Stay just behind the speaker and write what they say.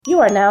You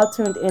are now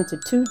tuned into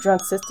Two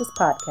Drunk Sisters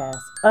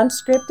podcast,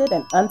 unscripted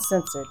and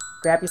uncensored.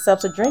 Grab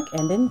yourselves a drink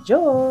and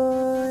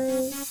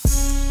enjoy.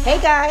 Hey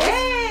guys.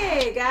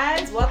 Hey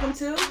guys, welcome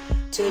to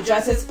Two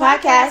Drunk Sisters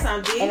podcast.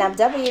 I'm D. And I'm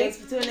W. Thanks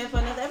for tuning in for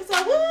another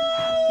episode. Woo!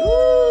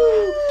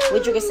 Woo! We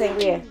drinking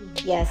sangria.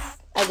 Yes.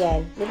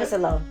 Again. Leave us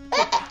alone.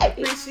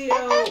 Appreciate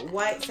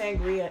white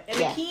sangria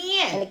in a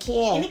can. In a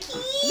can. In a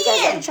can. You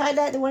guys ever tried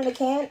that? The one in a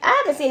can?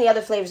 I haven't seen any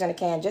other flavors in a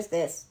can. Just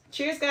this.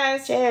 Cheers,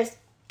 guys. Cheers.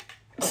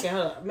 Okay,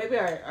 hold on. Maybe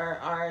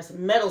our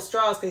metal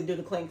straws can do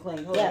the clink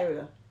clink. Hold on, here we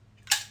go.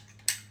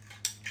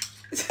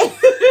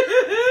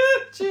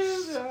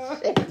 Cheers, y'all.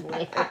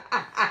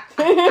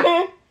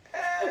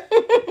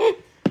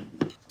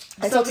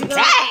 So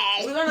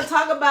we're gonna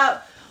talk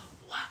about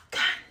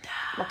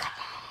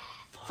Wakanda.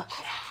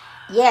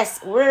 Yes,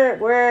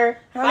 we're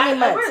how many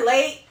months? We're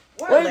late.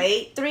 We're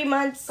late. 3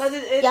 months. Because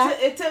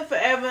it took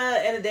forever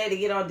and a day to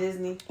get on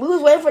Disney. We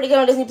was waiting for it to get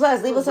on Disney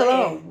Plus. Leave us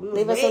alone.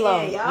 Leave us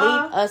alone. Leave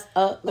us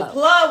alone. The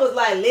plug was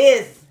like,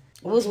 listen.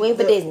 We was waiting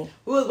for Disney.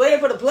 We was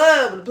waiting for the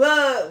plug,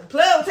 but the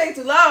plug would take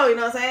too long, you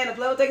know what I'm saying? The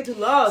plug would take too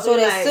long. So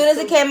as soon as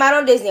it came out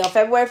on Disney on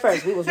February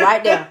 1st, we was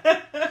right there.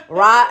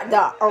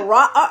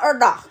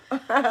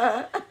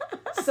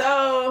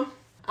 So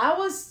I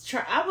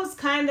was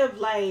kind of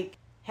like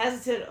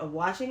hesitant of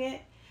watching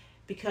it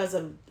because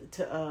of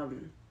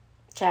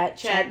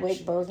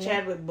Chadwick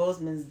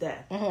Boseman's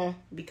death. Mm-hmm.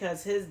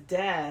 Because his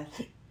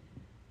death,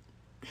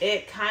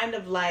 it kind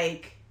of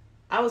like,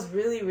 I was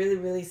really, really,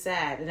 really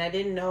sad, and I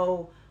didn't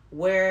know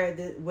where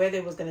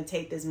they was going to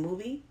take this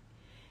movie.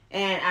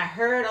 And I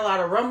heard a lot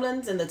of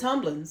rumblings and the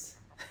tumblings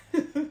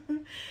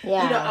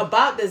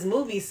about this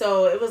movie.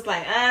 So it was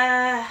like,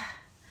 I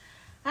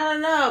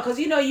don't know, because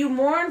you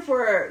mourn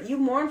for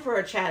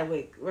a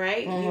Chadwick,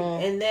 right?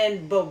 Mm-hmm. And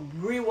then, but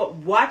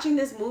watching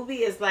this movie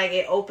is like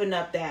it opened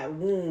up that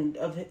wound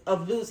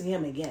of losing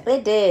him again.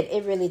 It did,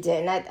 it really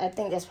did, and I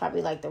think that's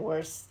probably like the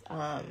worst.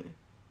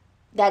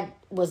 That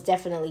was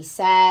definitely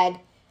sad.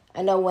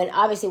 I know when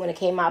it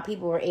came out,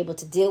 people were able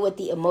to deal with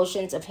the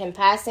emotions of him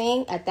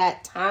passing at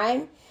that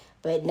time,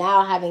 but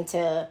now having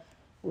to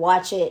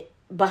watch it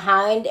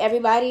behind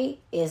everybody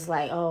is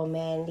like, oh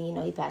man,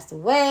 he passed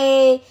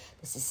away.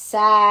 This is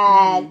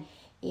sad.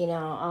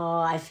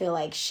 Mm-hmm. I feel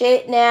like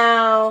shit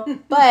now.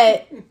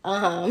 But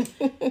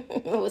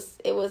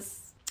it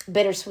was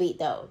bittersweet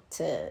though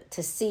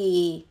to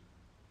see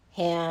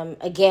him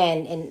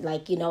again and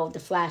the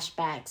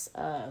flashbacks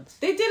of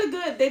they did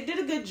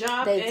a good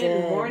job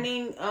in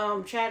mourning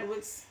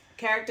Chadwick's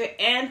character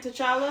and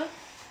T'Challa.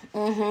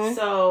 Mm-hmm.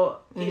 So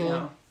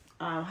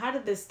how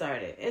did this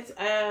start?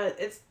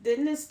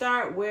 Didn't it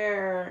start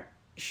where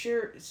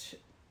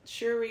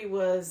Shuri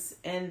was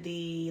in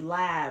the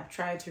lab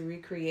trying to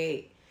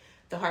recreate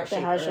the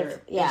heart-shaped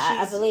herb? Yeah,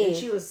 I believe. And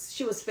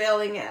she was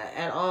failing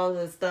at all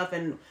this stuff,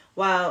 and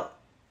while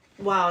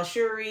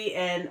Shuri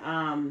and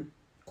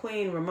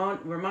Queen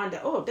Ramonda.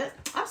 Oh,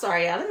 I'm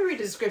sorry, y'all. Let me read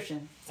the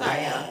description.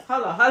 Sorry, y'all.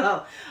 Hold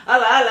on.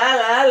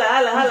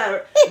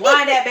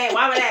 Wind that back.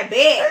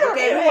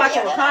 Okay, we're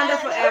watching Wakanda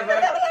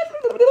forever.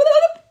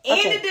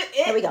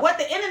 Here we go. What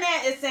the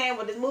internet is saying,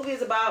 what this movie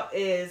is about,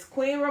 is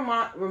Queen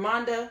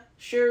Ramonda,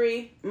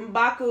 Shuri,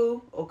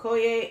 M'Baku,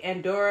 Okoye,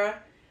 and Dora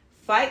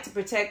fight to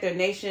protect their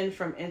nation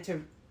from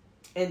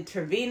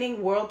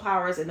intervening world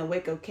powers in the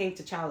wake of King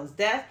T'Challa's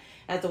death.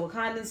 As the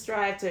Wakandans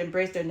strive to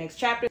embrace their next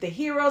chapter, the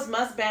heroes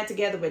must band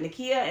together with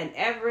Nakia and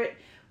Everett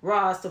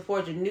Ross to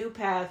forge a new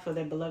path for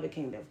their beloved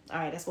kingdom. All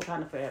right, that's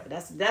Wakanda forever.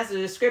 That's the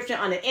description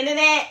on the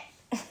internet.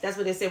 That's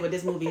what they said what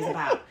this movie is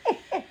about.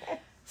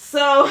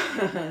 So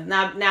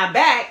now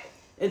back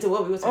into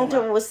what we were talking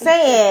about. Was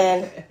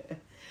saying.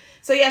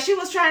 So yeah, she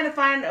was trying to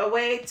find a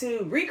way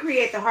to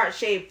recreate the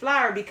heart-shaped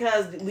flower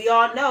because we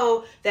all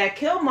know that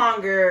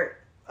Killmonger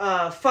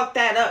fucked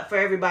that up for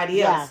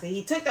everybody else. Yeah.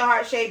 He took the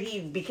heart shape, he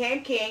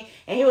became king,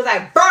 and he was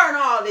like, burn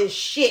all this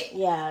shit.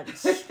 Yeah.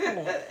 Pissed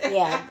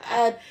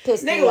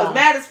Nigga was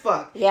mad as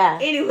fuck. Yeah.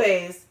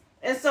 Anyways,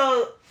 and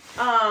so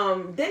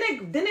then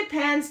it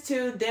pans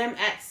to them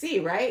at sea,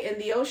 right? In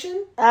the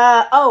ocean?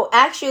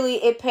 Actually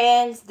it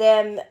pans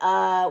them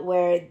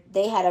where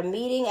they had a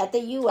meeting at the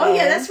UN. Oh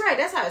yeah, that's right.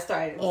 That's how it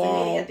started. It was a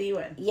meeting at the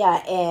UN.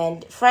 Yeah,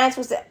 and France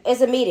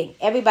is a meeting.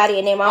 Everybody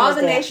and their mom was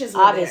there. All the nations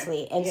were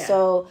obviously. There. And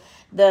so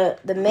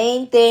the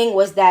main thing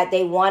was that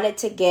they wanted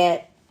to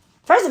get,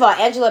 first of all,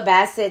 Angela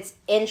Bassett's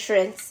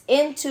entrance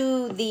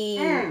into the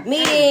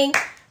meeting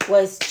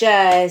was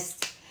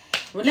just,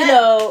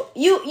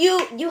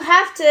 you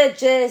have to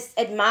just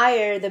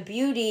admire the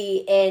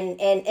beauty in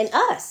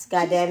us,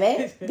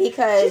 goddammit,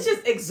 because she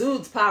just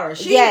exudes power.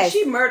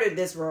 She murdered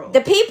this role.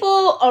 The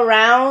people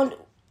around,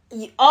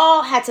 you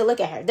all had to look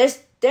at her.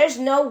 There's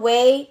no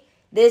way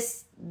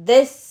this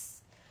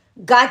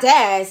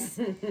goddess,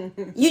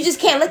 you just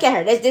can't look at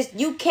her.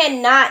 You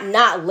cannot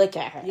not look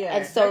at her. Yeah,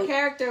 and so her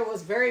character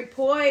was very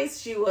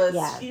poised. She was,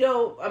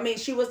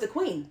 she was the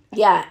queen.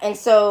 Yeah, and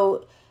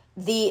so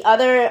the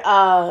other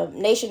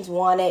nations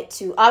wanted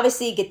to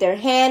obviously get their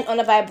hand on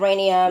the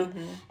vibranium,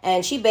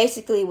 and she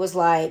basically was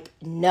like,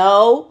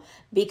 no,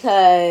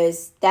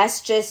 because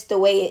that's just the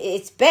way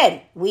it's been.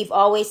 We've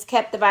always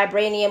kept the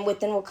vibranium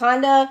within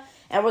Wakanda,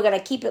 and we're going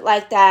to keep it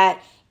like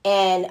that.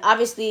 And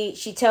obviously,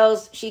 she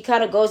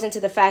kind of goes into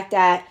the fact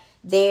that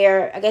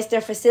their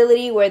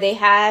facility where they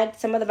had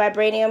some of the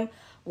vibranium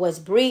was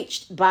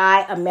breached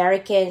by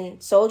American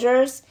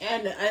soldiers.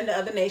 And the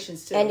other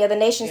nations, too. And the other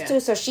nations, too.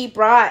 So she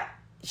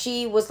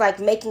was, like,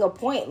 making a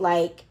point,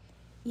 like,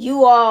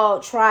 you all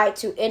try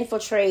to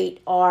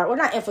infiltrate, well,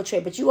 not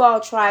infiltrate, but you all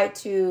try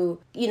to,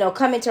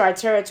 come into our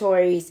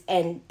territories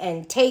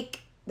and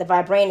take the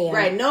vibranium.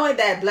 Right, knowing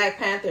that Black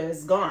Panther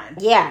is gone.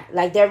 Yeah,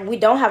 like we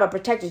don't have a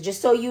protector.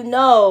 Just so you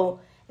know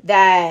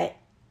that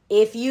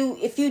if you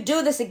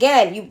do this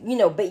again,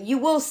 but you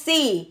will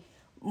see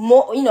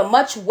more,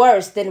 much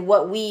worse than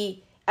what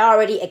we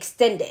already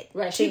extended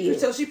to you.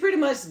 So she pretty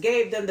much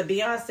gave them the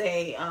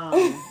Beyonce,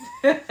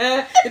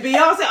 the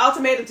Beyonce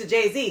ultimatum to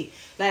Jay-Z.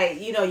 Like,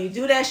 you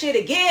do that shit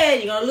again,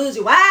 you're gonna lose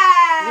your wife.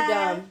 You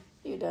done.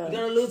 You're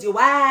gonna lose your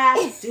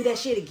wife. Do that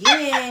shit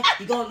again,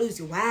 you're gonna lose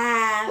your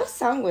wife. What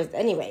song was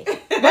anyway?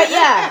 But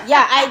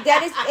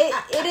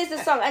it is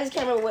a song. I just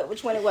can't remember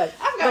which one it was.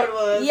 I forgot what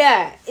it was.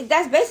 Yeah,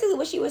 that's basically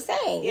what she was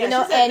saying. Yeah, she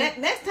said,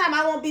 and next time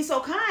I won't be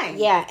so kind.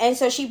 Yeah, and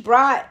so she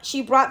brought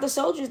the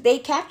soldiers. They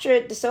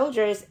captured the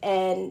soldiers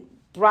and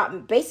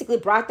brought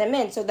them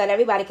in so that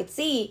everybody could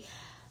see,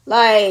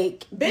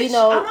 like, bitch,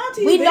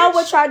 we know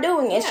what y'all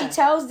doing. And she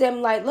tells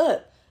them, like,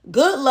 look,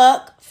 good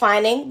luck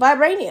finding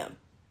vibranium.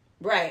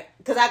 Right,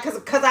 because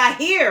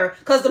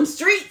them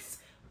streets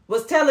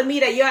was telling me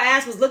that your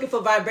ass was looking for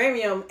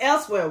vibranium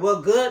elsewhere.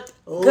 Well, good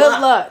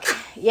luck.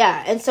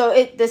 Yeah, and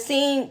so the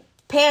scene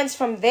pans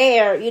from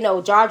there.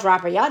 Jaw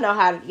dropper. Y'all know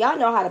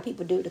how the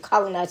people do, the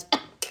colonizers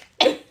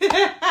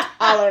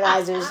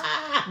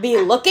be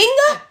looking.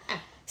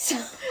 So,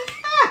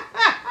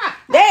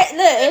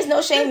 there's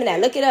no shame in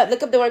that. Look it up.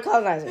 Look up the word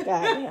colonizer.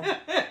 God,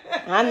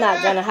 I'm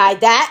not gonna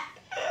hide that.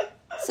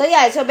 So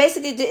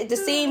basically the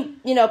scene,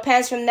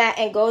 pans from that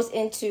and goes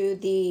into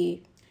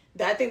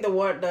I think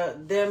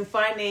them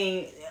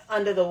finding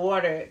under the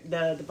water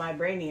the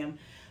vibranium.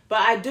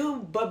 But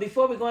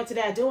before we go into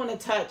that, I do want to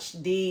touch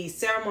the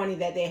ceremony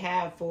that they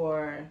have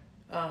for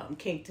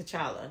King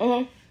T'Challa.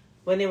 Mm-hmm.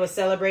 When they were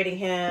celebrating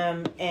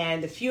him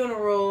and the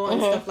funeral and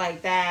stuff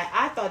like that.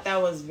 I thought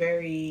that was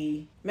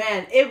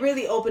it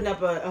really opened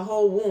up a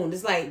whole wound.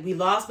 It's like we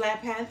lost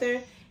Black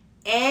Panther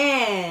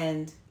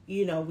and,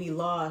 we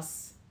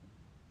lost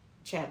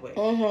Chadwick.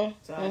 Mm-hmm.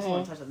 So I just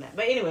want to touch on that.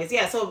 But anyways,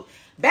 so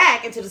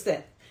back into the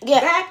step. Yeah.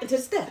 Back into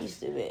the step. You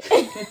stupid.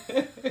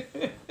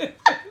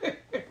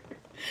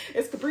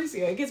 It's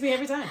Capriccio. It gets me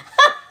every time.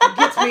 It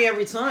gets me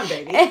every time,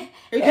 baby.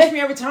 It gets me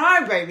every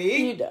time, baby.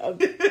 You dumb.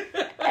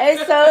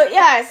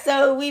 And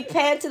so we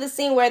pan to the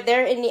scene where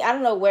they're in I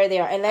don't know where they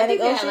are,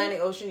 Atlantic Ocean?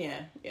 Atlantic Ocean,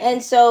 yeah.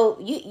 And so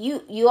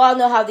you all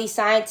know how these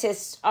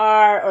scientists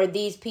are, or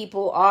these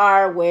people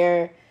are,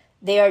 where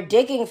they are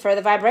digging for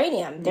the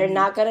vibranium. Mm-hmm. They're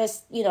not going to,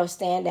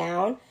 stand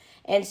down.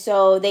 And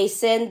so they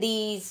send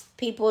these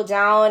people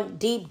down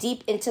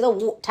deep into the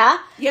water.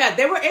 Yeah,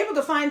 they were able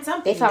to find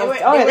something. They found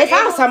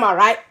some, all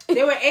right.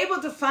 They were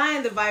able to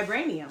find the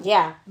vibranium.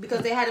 Yeah,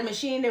 because they had a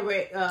machine that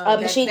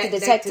to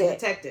detect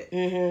it.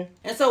 Mm-hmm.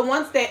 And so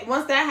once that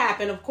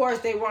happened, of course,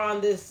 they were on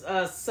this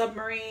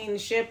submarine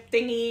ship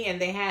thingy, and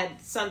they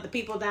had sent the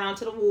people down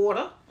to the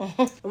water.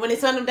 And when they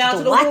sent them down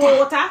to the water.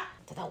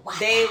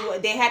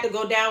 They had to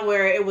go down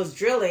where it was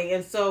drilling,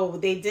 and so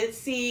they did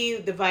see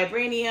the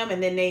vibranium,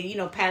 and then they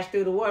passed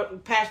through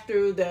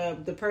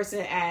the person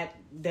at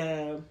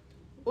the,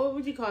 what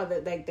would you call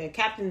it, like the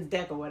captain's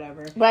deck or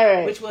whatever,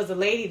 right. Which was a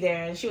lady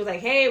there, and she was like,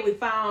 "Hey, we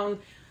found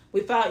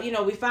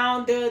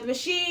the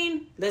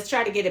machine. Let's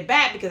try to get it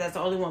back because that's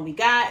the only one we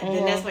got." Mm-hmm. And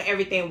then that's when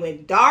everything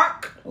went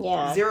dark.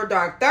 Yeah, 0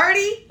 dark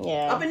 30.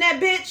 Yeah, up in that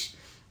bitch.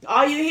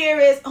 All you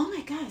hear is, "Oh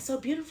my God, it's so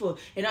beautiful,"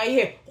 and all you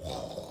hear.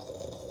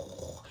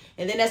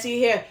 And then that's when you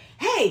hear,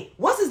 "Hey,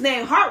 what's his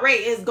name? Heart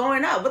rate is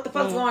going up. What the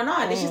fuck's going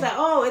on?" And she's like,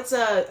 "Oh, it's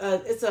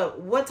a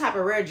what type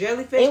of rare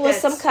jellyfish?" It was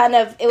some kind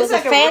of a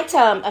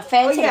phantom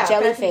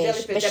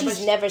jellyfish, but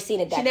she's never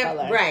seen it that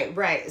color.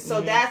 Right.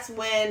 So that's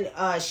when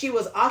she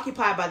was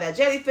occupied by that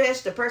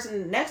jellyfish. The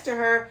person next to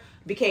her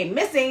became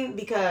missing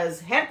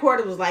because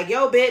headquarters was like,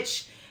 "Yo,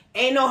 bitch,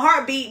 ain't no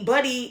heartbeat.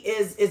 Buddy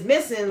is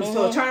missing." Mm-hmm.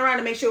 So turn around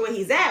to make sure where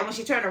he's at. When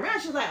she turned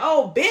around, she's like,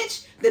 "Oh,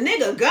 bitch, the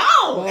nigga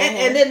gone." Mm-hmm.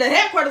 And then the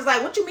headquarters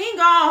like, "What you mean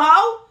gone,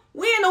 ho?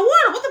 We in the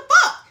water. What the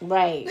fuck?"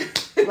 Right.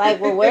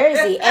 Like, well, where is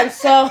he? And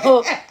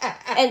so,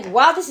 and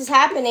while this is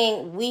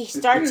happening, we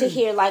start to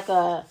hear like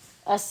a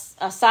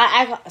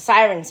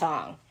siren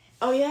song.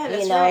 Oh yeah,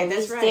 that's right.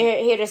 That's right.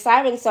 We hear the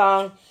siren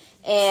song.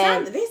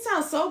 And they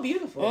sound so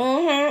beautiful.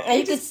 Mm-hmm. And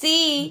you could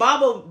see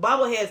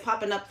bobbleheads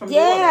popping up from the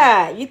water.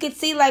 Yeah, you could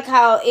see like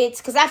how it's,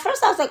 because at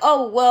first I was like,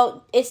 oh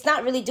well, it's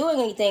not really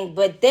doing anything,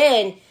 but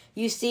then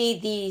you see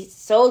the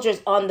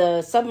soldiers on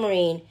the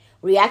submarine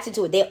reacting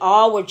to it. They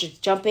all were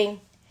just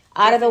jumping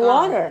out of the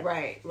water.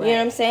 Right. You know what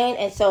I'm saying?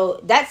 And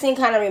so that scene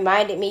kind of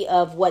reminded me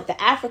of what the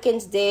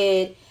Africans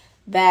did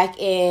back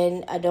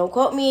in, don't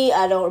quote me,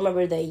 I don't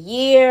remember the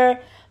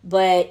year,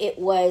 but it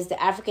was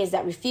the Africans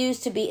that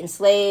refused to be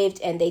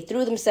enslaved, and they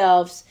threw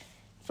themselves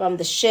from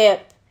the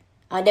ship.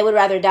 They would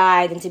rather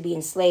die than to be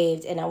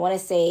enslaved. And I want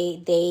to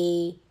say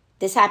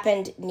this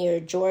happened near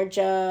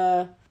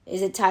Georgia.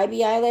 Is it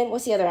Tybee Island?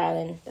 What's the other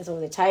island? That's over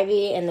there,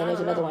 Tybee, and then there's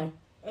another one.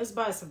 It's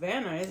by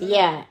Savannah, isn't it?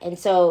 Yeah, and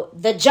so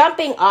the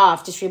jumping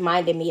off just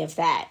reminded me of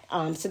that.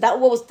 So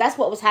that's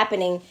what was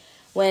happening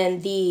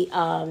when the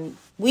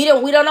we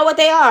don't know what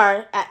they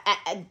are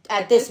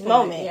at this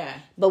moment. Yeah.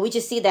 But we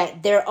just see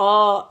that they're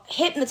all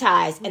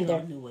hypnotized, and We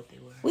knew what they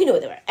were. We knew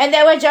what they were, and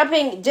they were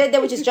jumping. They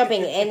were just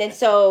jumping, and then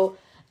so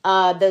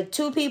the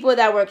two people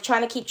that were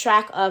trying to keep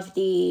track of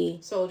the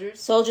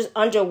soldiers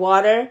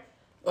underwater.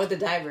 Or the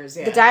divers,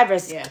 yeah. The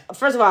divers. Yeah.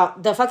 First of all,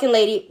 the fucking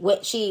lady,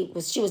 she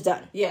was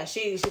done. Yeah,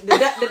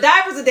 the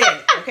divers are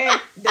dead, okay?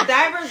 The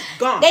divers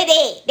gone. They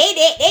dead. They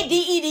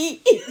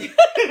D-E-D.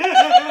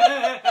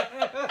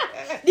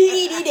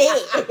 D-E-D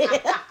dead.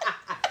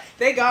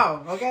 They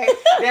gone, okay?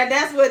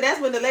 That's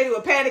when the lady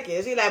was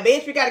panicking. She's like,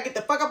 bitch, we gotta get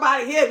the fuck up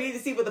out of here. We need to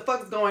see what the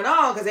fuck is going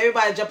on, because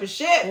everybody's jumping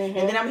shit. Mm-hmm.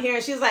 And then I'm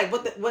hearing, she's like,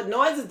 what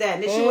noise is that?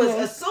 And then she was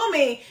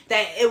assuming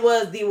that it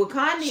was the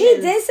Wakandians. She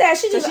did say,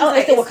 it's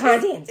the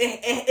Wakandians.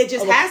 It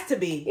just has to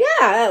be.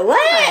 Yeah, what?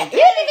 Like, you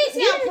didn't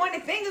see how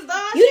pointing fingers,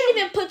 dog. You didn't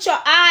even put your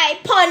eye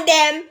upon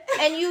them,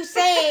 and you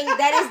saying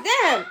that it's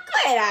them.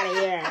 Get out of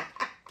here.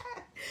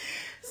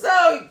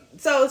 So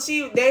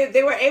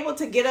they were able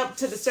to get up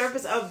to the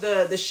surface of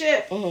the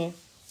ship, and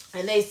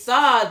they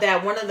saw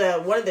that one of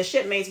the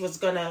shipmates was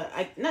gonna,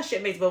 not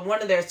shipmates, but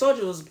one of their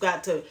soldiers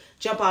got to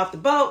jump off the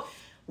boat.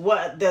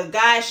 What the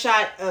guy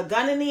shot a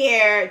gun in the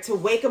air to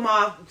wake him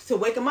up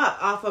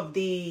off of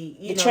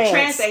the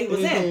trance that he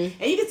was in,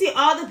 and you can see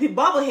all the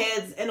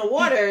bobbleheads in the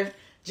water.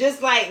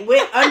 Just like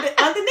with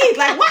underneath,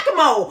 like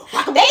whack-a-mole.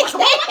 Whack-a-mole.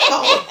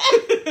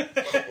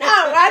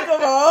 Not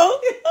whack-a-mole.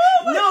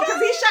 No, because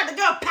he shot the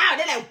gun, pow,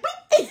 they're like,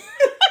 boop.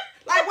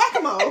 Like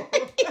whack-a-mole.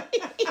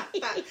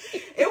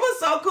 It was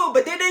so cool.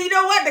 But then you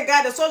know what?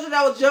 The soldier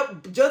that was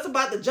just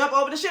about to jump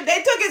over the ship,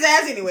 they took his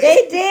ass anyway.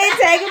 They did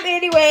take him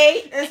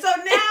anyway. And so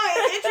now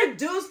it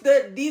introduced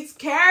these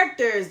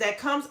characters that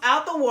comes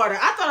out the water.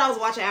 I thought I was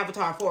watching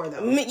Avatar 4,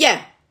 though.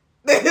 Yeah.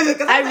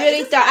 I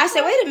really thought. I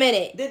said, wait a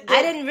minute.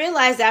 I didn't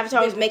realize the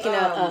Avatar was making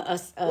a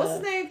what's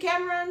his name?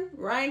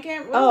 Ryan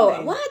Cameron.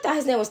 Well, I thought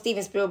his name was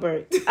Steven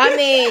Spielberg. I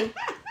mean,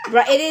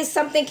 it is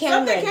something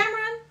Cameron.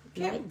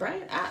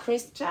 Brian.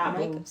 Chris.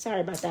 Mike,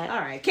 sorry about that. All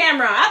right,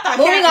 Cameron. I thought.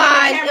 Moving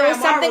on. It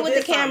was something with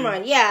the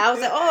Cameron. Yeah, I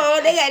was like, oh,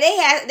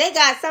 they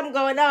got something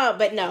going on,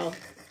 but no.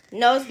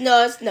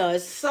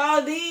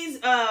 So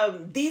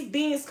these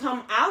beings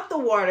come out the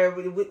water.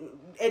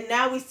 And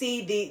now we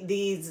see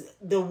these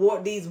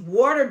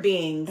water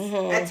beings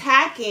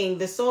attacking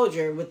the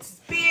soldier with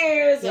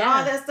spears and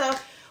all that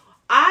stuff.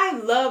 I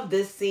love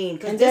this scene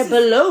because they're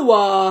blue.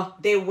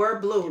 They were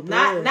blue,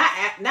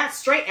 not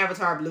straight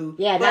Avatar blue.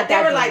 Yeah, but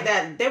they were like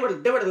that. They were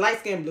the light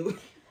skin blue.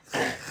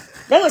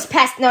 They was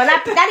pastel. No,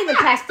 not even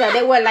pastel.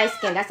 They were light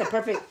skin. That's a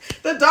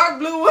perfect. The dark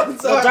blue ones.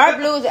 The dark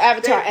blue is the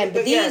Avatar,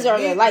 but these are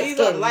the light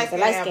skin. The light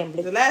skin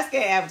blue. The light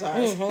skin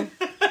Avatars.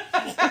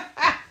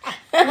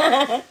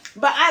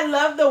 But I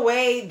love the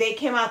way they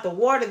came out the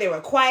water. They were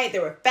quiet. They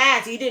were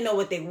fast. You didn't know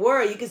what they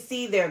were. You could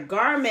see their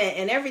garment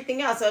and everything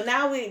else. So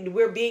now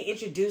we're being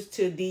introduced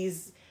to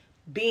these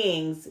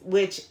beings,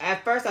 which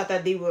at first I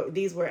thought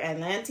these were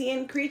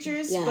Atlantean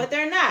creatures, but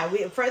they're not.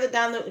 Further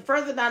down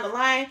the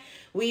line,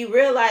 we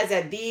realized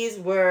that these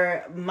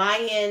were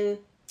Mayan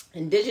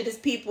indigenous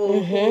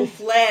people who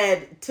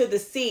fled to the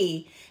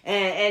sea.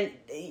 And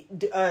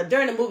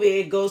during the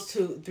movie, it goes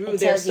through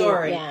their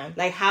story,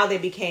 like how they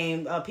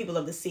became people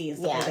of the sea and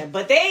stuff like that.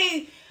 But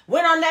they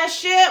went on that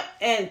ship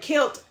and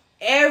killed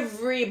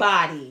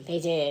everybody. They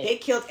did. They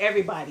killed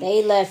everybody.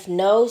 They left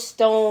no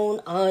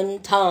stone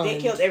unturned. They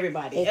killed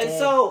everybody.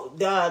 So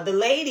the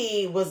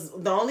lady was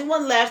the only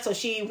one left, so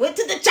she went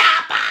to the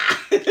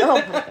chopper.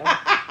 Oh my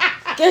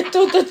God. Get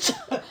to the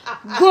chopper.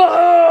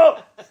 Go!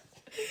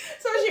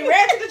 So she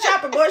ran to the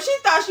chopper, boy. She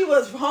thought she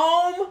was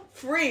home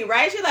free,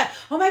 right? She's like,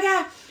 oh my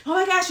god.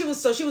 She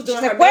was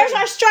doing her. Where's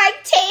our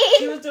strike team?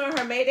 She was doing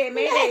her mayday.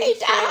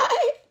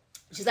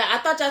 She's like, I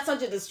thought y'all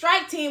sent you the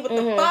strike team. What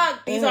the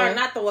fuck? These are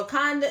not the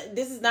Wakanda.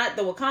 This is not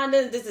the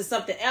Wakandans. This is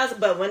something else.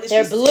 But when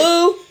they're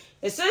blue,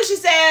 as soon as she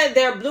said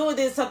they're blue,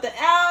 there's something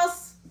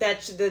else.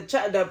 That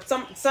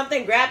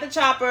something grabbed the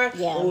chopper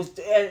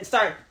and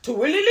start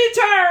twirly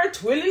turn.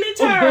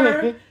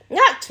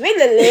 Not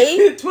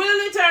twirly.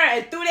 Twirly turn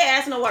and threw their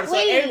ass in the water. So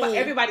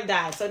everybody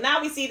died. So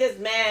now we see this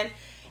man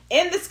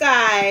in the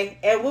sky,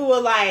 and we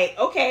were like,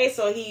 okay,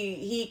 so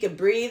he could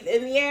breathe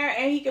in the air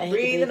and he could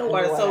breathe in the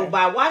water. So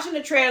by watching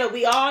the trailer,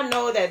 we all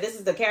know that this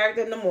is the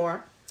character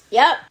Namor.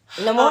 Yep,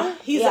 Namor.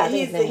 He's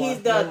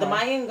the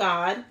Mayan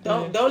god.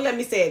 Don't let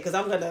me say it because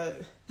I'm gonna.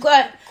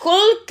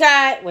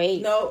 Kulkai.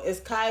 Wait. No, it's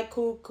Kai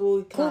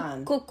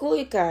Kukulkan.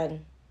 Kukulkan.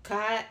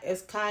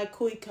 It's Kai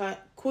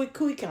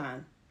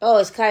Kukulkan. Oh,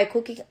 it's Kai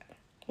Kukulkan.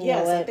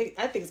 Yes, I think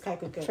it's Kai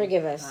Kukulkan.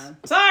 Forgive us.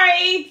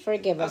 Sorry.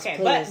 Forgive us, okay,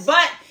 please.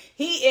 but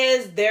He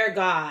is their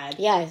god.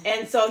 Yes.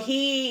 And so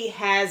he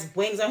has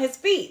wings on his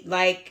feet.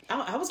 Like,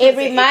 I was It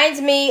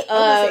reminds me I was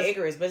gonna of say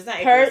Icarus, but it's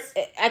not Icarus.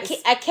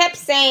 I kept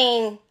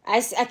saying,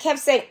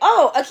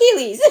 oh,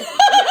 Achilles.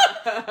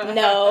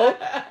 No.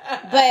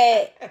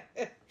 But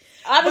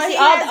obviously,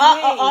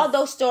 all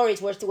those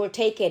stories were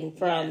taken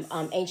from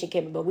ancient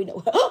Kemet, but we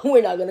know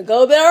we're not going to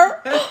go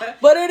there.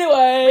 But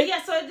anyway. But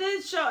yeah, so it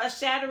did show a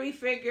shadowy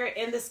figure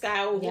in the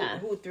sky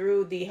who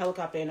threw the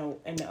helicopter in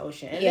the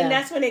ocean. And then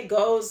that's when it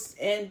goes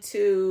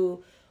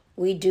into...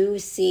 We do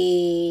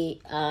see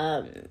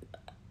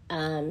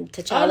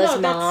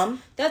T'Challa's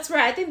mom. That's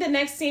right. I think the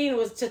next scene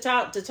was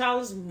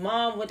T'Challa's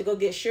mom went to go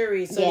get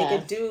Shuri so they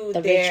could do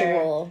the their...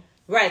 ritual.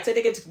 Right, so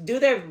they could do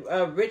their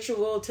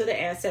ritual to the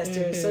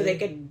ancestors so they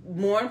could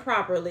mourn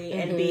properly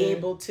and be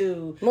able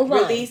to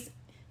release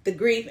the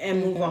grief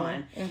and move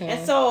on.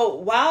 And so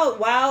while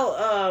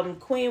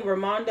Queen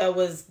Ramonda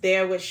was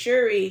there with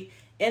Shuri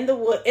in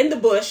the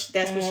bush,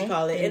 that's what she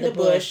called it, in the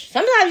bush.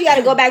 Sometimes you got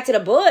to go back to the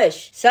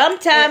bush.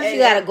 Sometimes you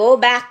got to go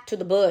back to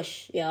the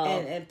bush, y'all.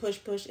 And push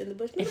in the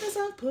bush. Remember that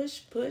song? Push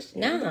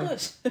in the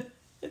bush.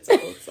 It's an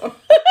old song.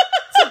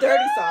 It's a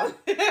dirty song.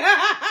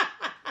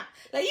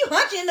 Like, you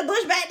hunched in the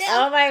bush back there.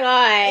 Oh my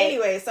god.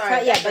 Anyway,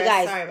 sorry. But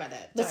guys, sorry about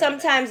that. But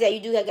sometimes you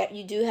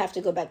do have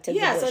to go back to the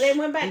bush. Yeah, so they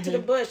went back to the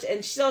bush,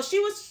 and so she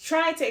was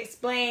trying to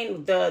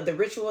explain the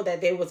ritual that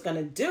they was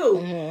gonna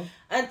do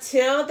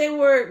until they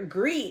were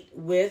greet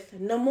with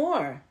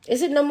Namor.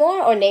 Is it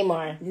Namor or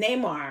Neymar?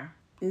 Neymar,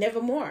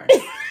 nevermore.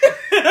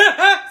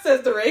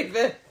 Says the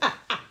Raven.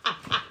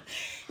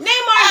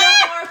 Neymar,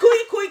 Namor,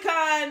 Kui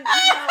Khan.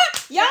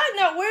 Y'all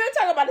know we're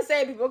talking about the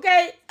same people,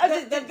 okay?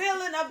 The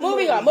villain of the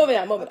moving movie.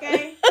 on.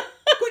 Okay.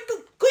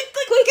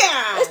 Quick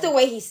Khan. That's the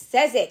way he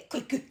says it.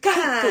 Quick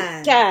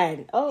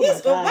Khan. Oh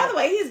my god. By the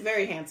way, he's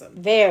very handsome.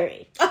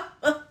 Very.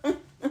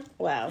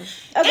 Wow.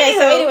 Okay,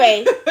 so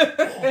anyway.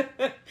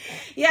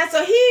 Yeah,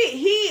 so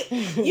he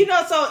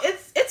so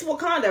it's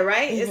Wakanda,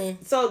 right?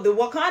 So the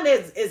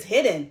Wakanda is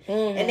hidden,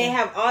 and they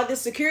have all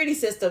this security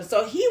system.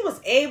 So he was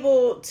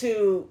able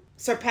to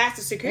surpass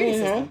the security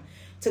system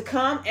to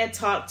come and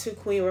talk to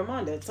Queen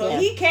Ramonda. So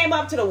he came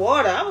up to the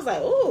water. I was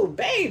like, "Ooh,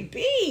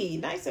 baby,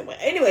 nice and wet."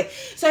 Anyway,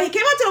 so he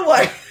came up to the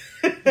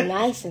water,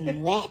 nice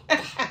and wet.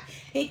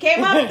 He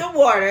came up the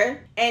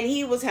water, and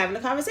he was having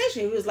a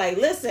conversation. He was like,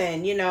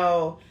 "Listen,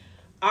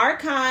 our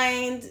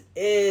kind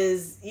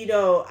is,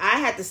 I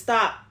had to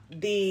stop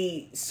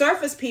the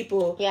surface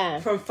people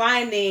from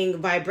finding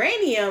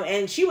vibranium."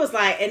 And she was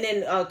like, and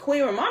then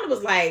Queen Ramonda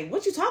was like,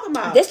 "What you talking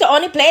about? This the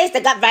only place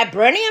that got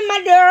vibranium,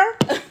 my dear?"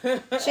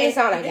 She ain't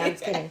sound like that. I'm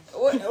just kidding.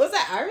 Was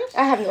that Irish?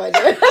 I have no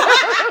idea.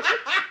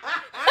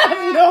 I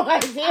have no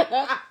idea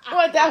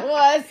what that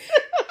was.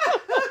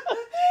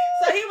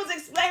 So he was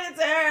explaining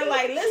to her,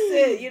 like,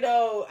 "Listen,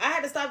 I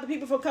had to stop the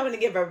people from coming to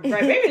get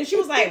vibranium." And she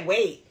was like,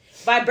 "Wait.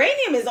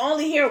 Vibranium is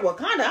only here in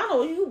Wakanda. I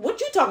don't know what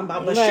you talking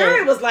about." But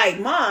Shuri was like,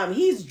 "Mom,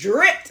 he's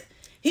dripped.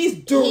 He's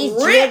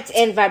dripped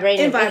in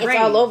vibranium. It's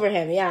all over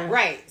him, yeah."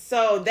 Right.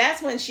 So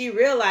that's when she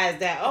realized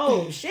that,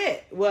 oh,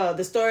 shit. Well,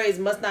 the stories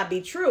must not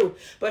be true.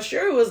 But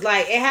Shuri was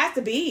like, it has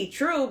to be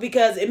true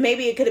because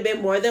maybe it could have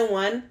been more than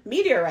one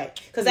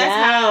meteorite. Because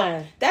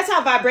that's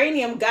how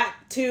vibranium got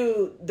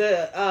to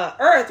the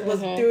Earth was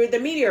through the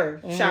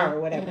meteor shower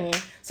or whatever.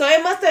 So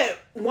it must have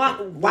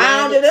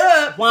wound it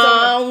up.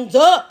 Wound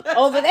up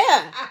over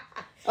there.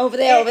 Over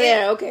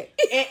there. Okay.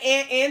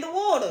 And the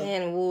water.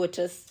 And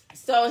waters.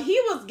 So he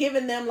was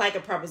giving them like a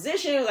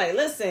proposition. Like,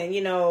 listen,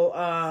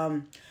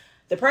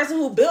 the person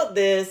who built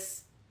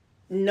this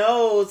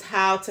knows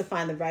how to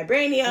find the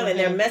vibranium, and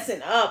they're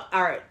messing up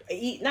our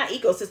not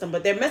ecosystem,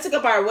 but they're messing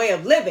up our way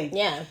of living.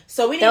 Yeah.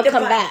 So we need to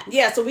come back.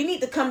 Yeah. So we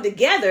need to come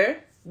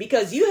together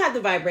because you have the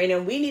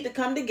vibranium. We need to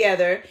come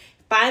together,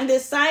 find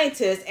this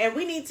scientist, and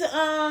we need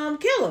to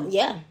kill him.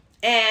 Yeah.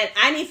 And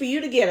I need for you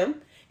to get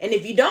him. And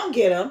if you don't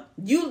get him,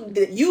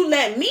 you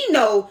let me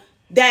know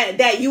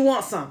that you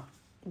want some.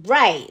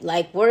 Right,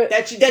 like we're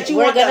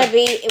gonna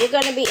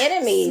be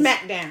enemies.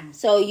 Smackdown.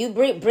 So you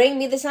bring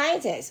me the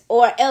scientist,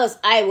 or else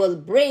I will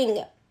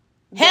bring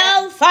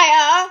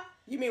hellfire.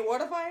 You mean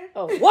water fire?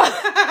 Oh, what?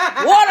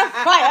 Water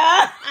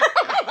fire.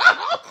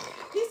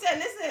 He said,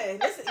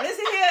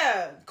 "Listen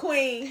here,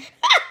 Queen.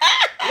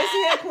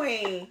 Listen here,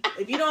 Queen.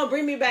 If you don't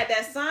bring me back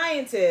that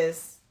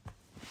scientist,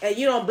 and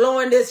you don't blow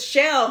in this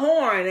shell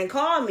horn and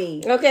call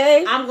me,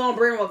 okay, I'm gonna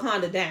bring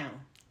Wakanda down."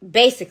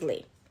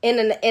 Basically. In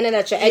a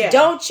nutshell. And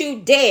don't you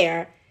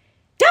dare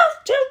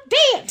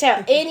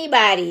tell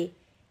anybody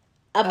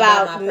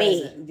about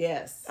me. Present.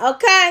 Yes.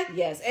 Okay?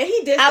 Yes. And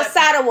he did.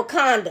 Outside of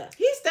Wakanda.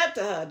 He stepped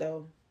to her,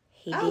 though.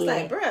 I was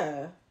like,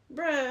 bruh.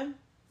 Back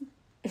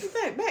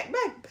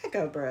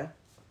up, bruh.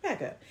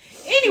 Back up.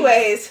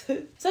 Anyways,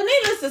 so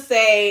needless to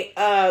say,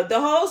 the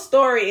whole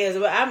story is,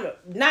 I'm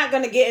not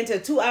going to get into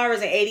 2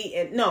 hours and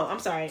 80. No, I'm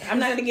sorry. I'm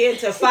not going to get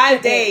into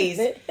 5 days.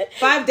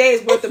 5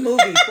 days worth of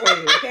movie for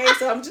you. Okay.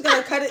 So I'm just going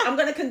to cut it. We're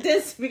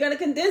going to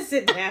condense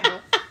it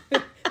down.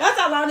 That's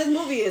how long this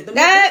movie is.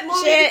 This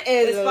movie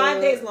is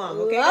 5 days long.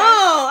 Okay.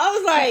 Oh, I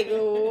was like,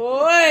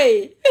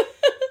 wait.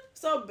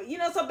 So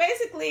So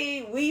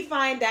basically, we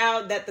find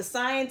out that the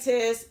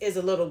scientist is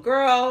a little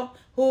girl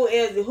who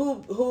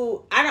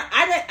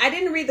I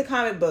didn't read the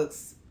comic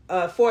books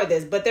for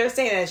this, but they're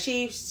saying that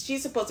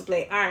she's supposed to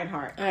play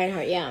Ironheart.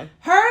 Ironheart, yeah.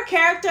 Her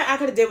character, I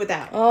could have did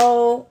without.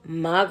 Oh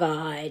my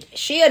God,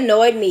 she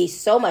annoyed me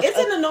so much. It's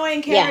an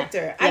annoying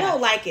character. Yeah. I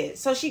don't like it.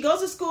 So she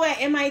goes to school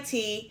at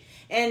MIT.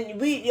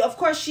 And of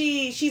course,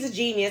 she's a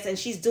genius and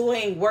she's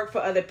doing work for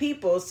other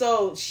people.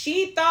 So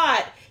she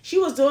thought she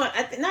was doing,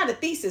 not a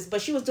thesis, but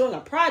she was doing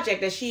a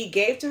project that she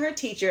gave to her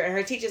teacher. And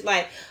her teacher's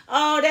like,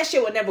 oh, that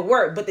shit would never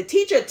work. But the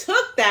teacher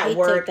took that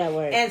work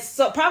and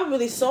so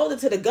probably sold it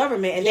to the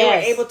government. And they were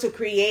able to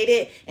create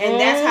it. And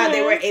that's how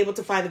they were able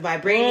to find the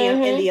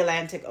vibranium in the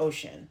Atlantic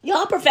Ocean.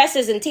 Y'all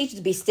professors and teachers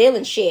be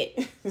stealing shit.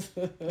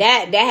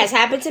 That has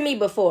happened to me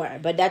before,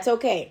 but that's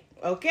okay.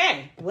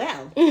 Okay,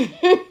 well,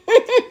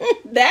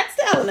 that's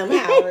telling them,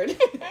 Howard.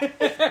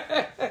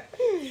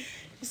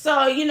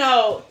 So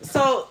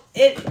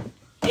it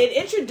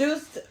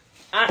introduced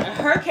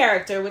her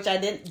character, which I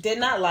did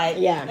not like.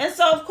 Yeah. And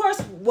so, of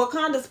course,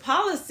 Wakanda's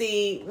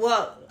policy,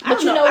 well, I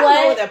don't know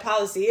what their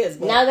policy is.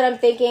 But now that I'm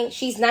thinking,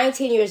 she's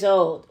 19 years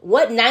old.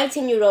 What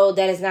 19-year-old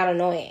that is not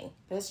annoying?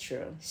 That's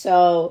true.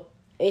 So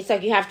it's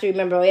like you have to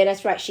remember, oh, yeah,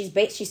 that's right. She's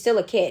still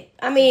a kid.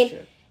 I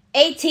mean,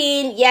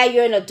 18, yeah,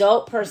 you're an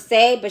adult per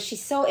se, but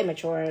she's so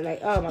immature. Like,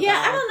 oh my God.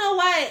 Yeah,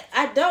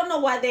 I don't know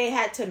why they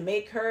had to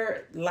make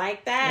her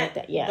like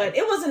that. Yeah. But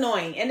it was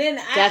annoying. And then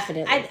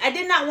I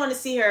did not want to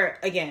see her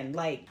again.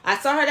 Like, I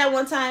saw her that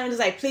one time and was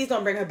like, please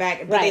don't bring her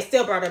back. But they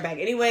still brought her back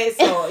anyway.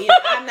 So,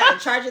 I'm not in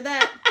charge of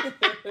that.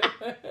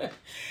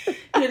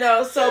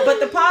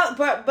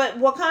 But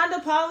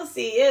Wakanda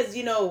policy is,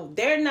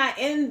 they're not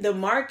in the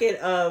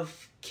market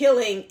of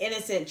killing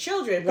innocent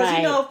children.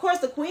 Because, of course,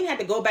 the queen had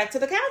to go back to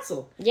the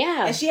council.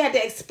 Yeah. And she had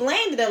to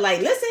explain to them, like,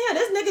 listen here,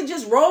 this nigga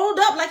just rolled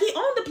up like he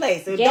owned the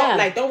place.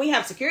 Don't we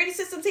have security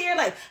systems here?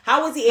 Like,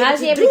 how was he able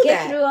to do that?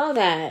 Get through all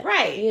that?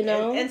 Right.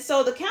 And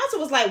so the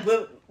council was like,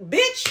 well,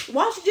 bitch,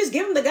 why don't you just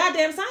give him the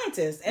goddamn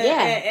scientist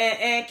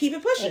and keep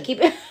it pushing?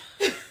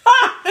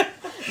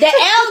 The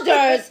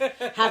elders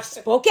have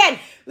spoken.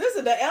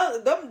 Listen, them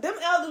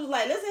elders was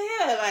like, listen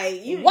here,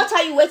 like, what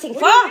are you waiting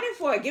for? What are you waiting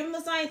for? Give him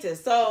the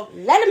scientist. So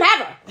let him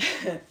have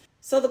her.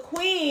 So the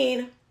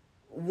queen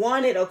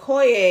wanted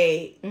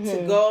Okoye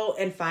to go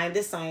and find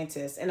this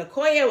scientist, and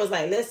Okoye was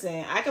like,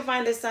 listen, I can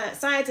find this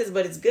scientist,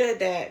 but it's good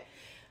that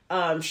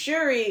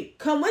Shuri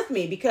come with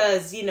me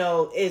because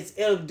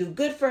it'll do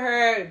good for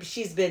her.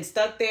 She's been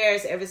stuck there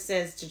ever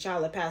since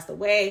T'Challa passed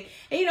away,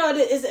 and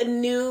it is a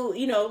new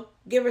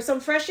give her some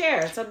fresh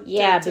air.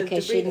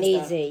 Because she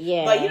needs it.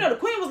 Yeah, but the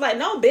queen was like,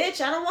 no, bitch,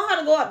 I don't want her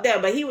to go up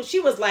there. But she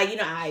was like,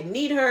 I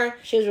need her.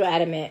 She was real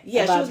adamant.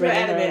 Yeah, she was real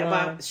adamant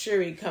about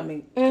Shuri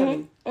coming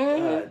through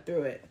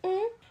it.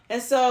 Mm-hmm.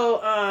 And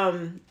so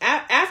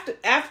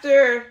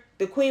after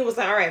the queen was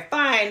like, all right,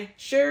 fine.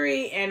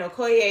 Shuri and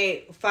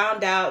Okoye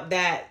found out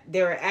that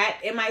they were at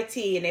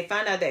MIT, and they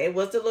found out that it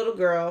was the little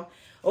girl,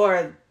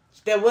 or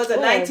there was a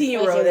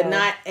 19-year-old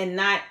and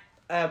not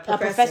a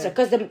professor.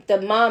 Because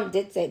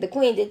the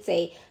queen did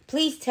say,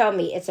 please tell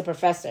me it's a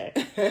professor.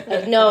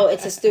 Like, no,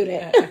 it's a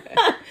student.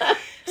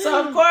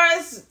 So, of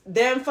course,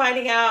 them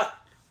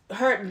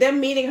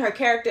meeting her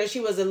character,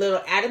 she was a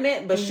little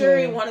adamant, but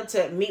Shuri wanted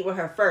to meet with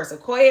her first.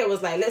 Okoye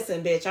was like,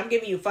 listen, bitch, I'm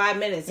giving you 5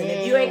 minutes, and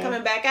if you ain't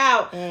coming back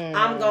out,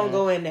 I'm gonna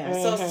go in there.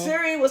 So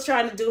Shuri was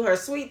trying to do her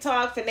sweet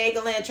talk,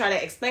 finagling, trying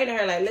to explain to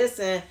her, like,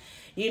 listen,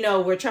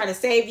 we're trying to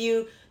save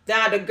you.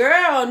 Now, the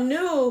girl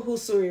knew who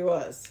Shuri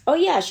was. Oh,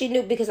 yeah, she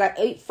knew because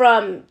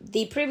from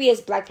the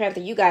previous Black Panther,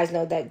 you guys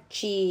know that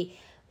she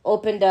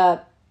opened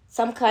up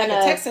some kind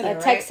of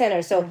tech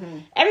center. So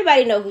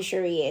everybody know who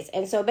Shuri is.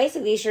 And so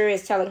basically Shuri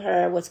is telling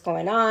her what's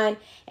going on.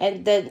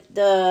 And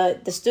the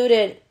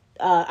student,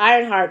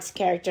 Ironheart's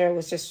character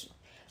was just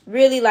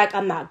really like,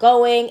 I'm not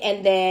going.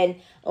 And then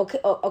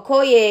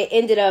Okoye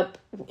ended up,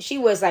 she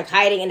was like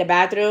hiding in the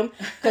bathroom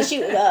because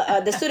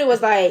the student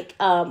was like,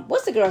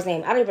 what's the girl's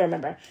name? I don't even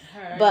remember.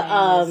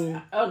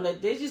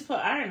 They just put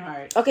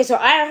Ironheart. Okay, so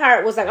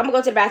Ironheart was like, I'm gonna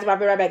go to the bathroom, I'll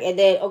be right back. And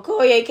then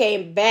Okoye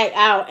came back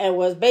out and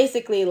was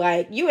basically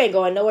like, you ain't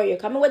going nowhere, you're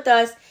coming with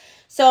us.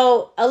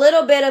 So a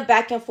little bit of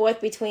back and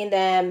forth between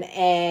them,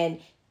 and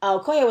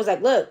Okoye was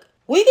like, look,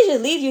 we could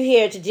just leave you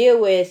here to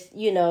deal with,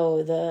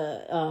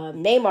 the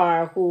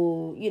Neymar,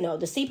 who,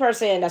 the sea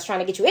person that's trying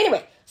to get you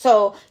anyway.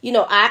 So,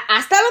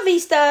 hasta la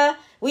vista,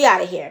 we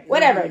out of here.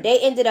 Whatever. They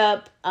ended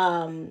up,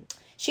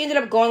 she ended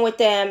up going with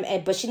them,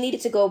 but she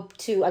needed to go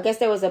to, I guess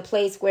there was a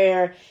place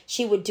where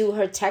she would do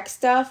her tech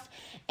stuff.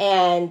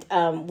 And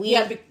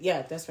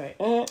that's right.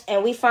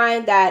 And we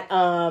find that,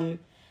 I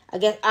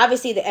guess,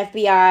 obviously the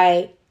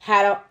FBI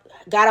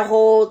got a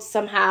hold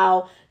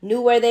somehow,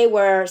 knew where they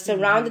were,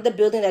 surrounded the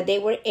building that they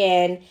were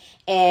in,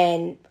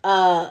 and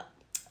a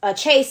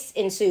chase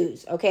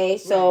ensues. Okay,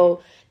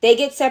 so they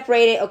get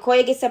separated.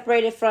 Okoye gets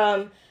separated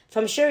from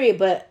Shuri,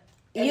 but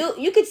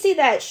you could see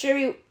that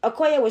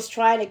Okoye was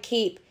trying to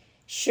keep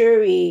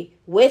Shuri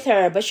with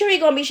her, but Shuri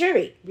gonna be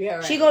Shuri. Yeah,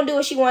 right. She gonna do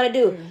what she want to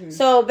do.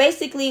 So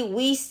basically,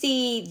 we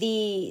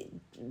see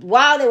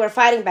while they were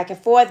fighting back and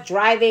forth,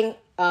 driving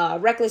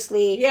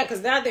recklessly. Yeah,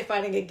 because now they're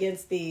fighting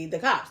against the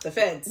cops, the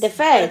feds. The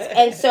feds.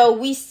 And so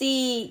we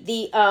see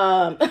the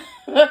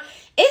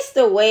it's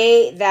the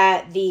way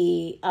that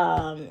the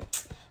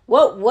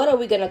what are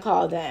we gonna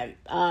call them?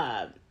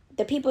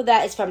 The people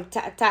that is from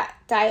Talocan?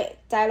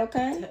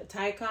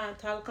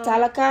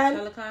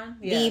 Talocan.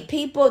 Yeah. The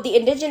people, the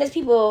indigenous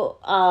people,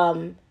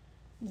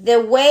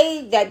 the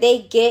way that they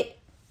get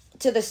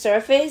to the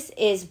surface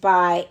is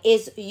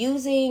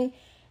using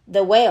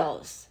the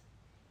whales.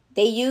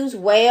 They use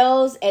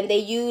whales, and they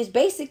use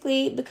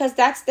basically because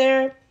that's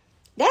the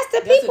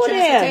people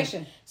there.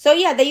 So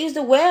yeah, they use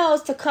the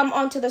whales to come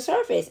onto the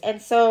surface,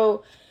 and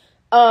so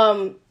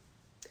Okoye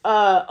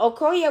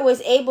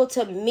was able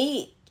to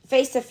meet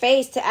face to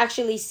face to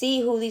actually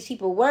see who these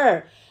people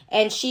were,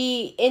 and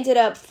she ended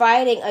up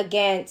fighting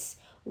against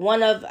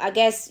one of, I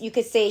guess you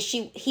could say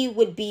he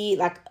would be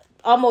like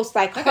almost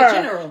like her,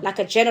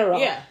 a general.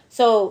 Yeah.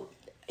 So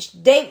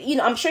they,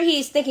 I'm sure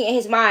he's thinking in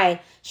his mind,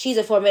 she's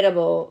a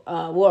formidable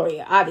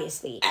warrior,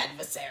 obviously.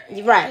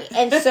 Adversary. Right.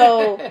 And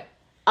so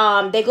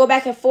they go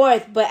back and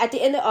forth, but at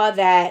the end of all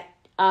that,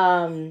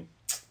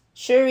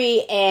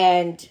 Shuri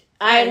and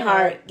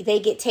Ironheart, they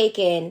get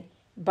taken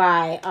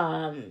by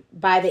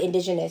the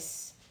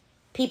indigenous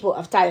people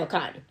of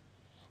Talocan.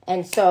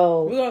 And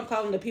so we're going to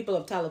call them the people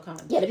of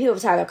Talocan. Yeah, the people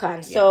of Talocan.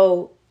 Yeah.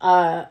 So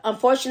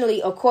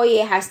unfortunately,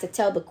 Okoye has to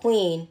tell the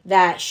queen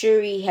that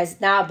Shuri has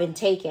now been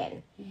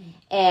taken.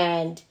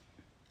 And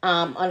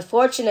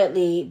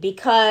unfortunately,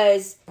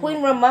 because Queen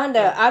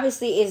Ramonda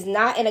obviously is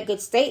not in a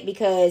good state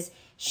because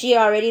she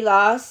already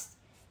lost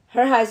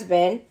her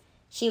husband,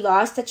 she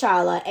lost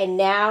T'Challa, and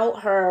now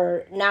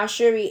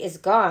Shuri is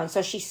gone.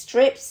 So she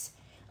strips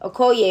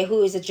Okoye,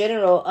 who is a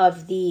general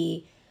of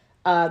the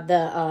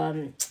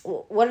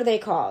what are they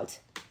called?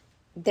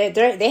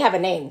 They have a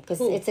name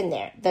because it's in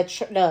there.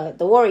 The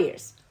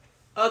warriors.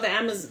 Oh,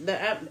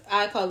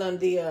 I call them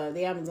the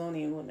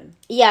Amazonian women.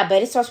 Yeah,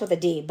 but it starts with a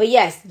D. But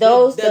yes,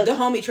 those the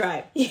homie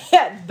tribe.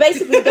 Yeah,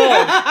 basically those.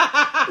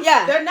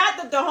 Yeah, they're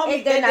not the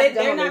Dahomey.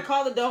 They're not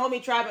called the Dahomey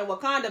tribe in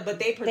Wakanda, but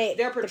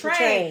they're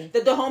portraying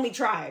the Dahomey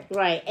tribe.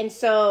 Right, and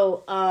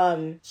so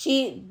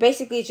she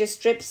basically just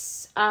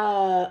strips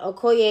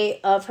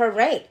Okoye of her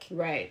rank.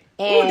 Right.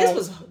 And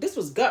this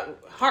was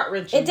heart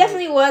wrenching. It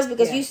definitely was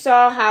because you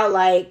saw how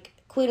like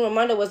Queen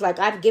Ramonda was like,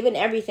 I've given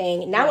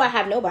everything. Now I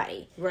have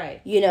nobody.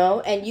 Right.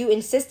 And you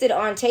insisted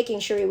on taking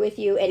Shuri with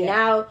you. And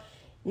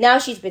now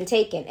she's been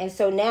taken. And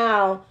so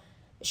now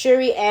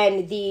Shuri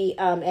and the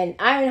and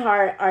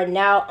Ironheart are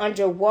now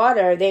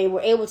underwater. They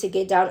were able to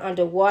get down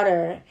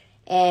underwater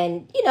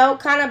and,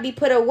 kind of be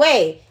put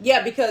away.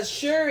 Yeah, because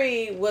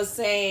Shuri was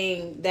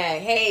saying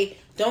that, hey,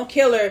 don't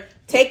kill her.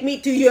 Take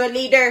me to your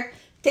leader.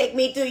 Take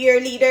me to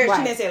your leader. Right.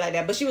 She didn't say it like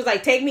that, but she was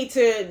like, "Take me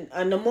to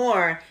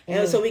Namor,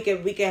 and so we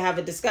could have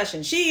a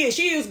discussion." She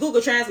used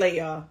Google Translate,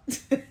 y'all.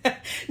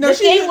 No,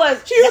 she used her AI.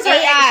 She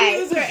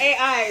used her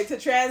AI to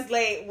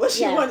translate what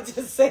she wanted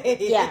to say.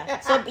 Yeah.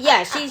 So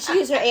she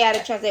used her AI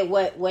to translate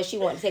what she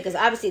wanted to say because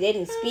obviously they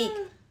didn't speak.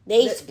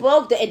 They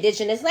spoke the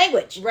indigenous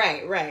language.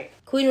 Right. Right.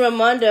 Queen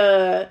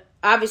Ramonda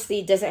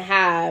obviously doesn't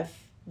have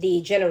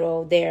the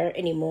general there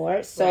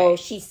anymore, so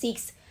she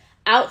seeks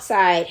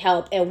outside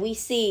help, and we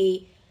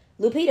see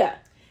Lupita.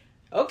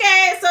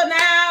 Okay, so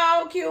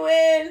now cue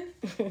in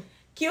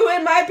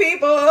my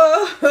people.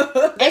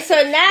 And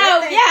so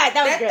now, that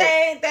was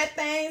great. That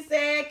thing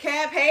said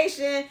Cap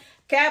Haitian,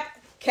 Cap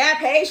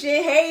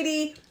Haitian,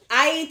 Haiti,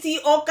 IET,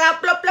 Oka,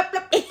 blah, blah,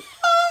 blah.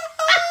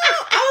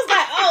 I was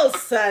like, oh,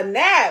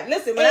 snap.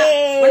 Listen, when I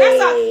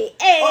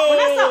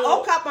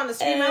saw Okap on the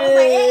screen, I was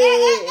like,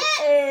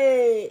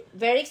 hey.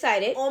 Very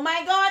excited. Oh,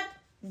 my God.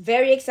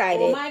 Very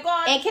excited. Oh my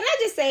God. And can I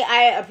just say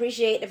I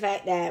appreciate the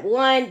fact that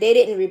one, they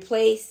didn't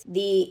replace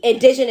the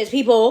indigenous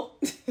people.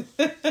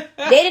 they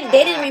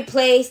didn't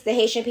replace the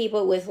Haitian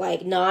people with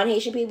like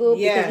non-Haitian people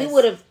because we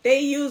would have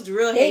they used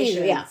real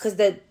Haitians. Yeah, because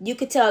you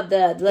could tell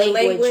the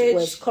language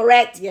was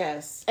correct.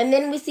 Yes. And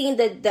then we seen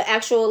the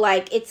actual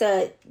like it's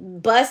a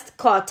bust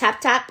called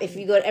Tap Tap if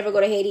you ever go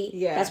to Haiti.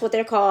 Yeah. That's what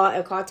they're called.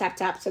 They're called Tap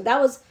Tap. So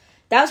that was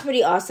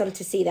pretty awesome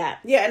to see that.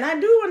 Yeah, and I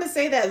do want to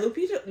say that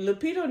Lupita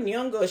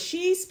Nyong'o,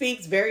 she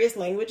speaks various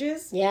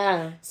languages.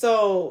 Yeah.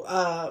 So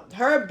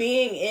her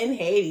being in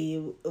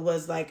Haiti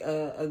was like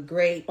a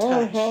great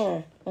touch.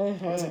 Mm-hmm.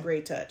 Mm-hmm. It was a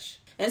great touch.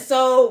 And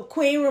so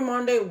Queen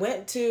Ramonda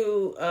went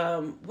to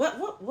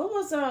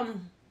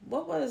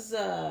what was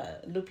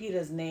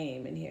Lupita's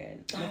name in here?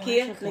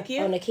 Nakia? Oh,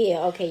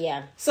 Nakia. Okay,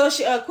 yeah. So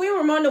she, Queen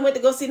Ramonda went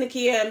to go see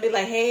Nakia and be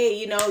like, "Hey,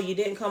 you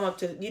didn't come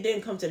to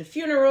the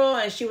funeral."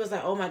 And she was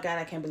like, "Oh my God,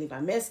 I can't believe I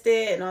missed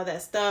it," and all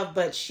that stuff.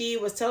 But she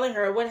was telling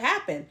her what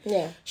happened.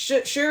 Yeah.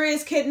 Shuri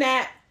is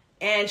kidnapped.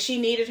 and she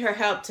needed her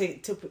help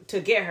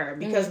to get her,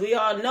 because we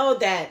all know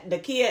that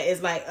Nakia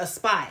is like a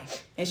spy,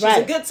 and she's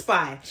a good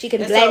spy. She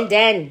can blend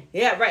in.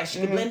 Yeah, right. She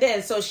can blend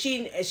in. So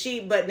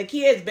but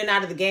Nakia has been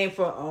out of the game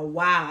for a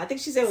while. I think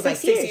she said it was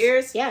 6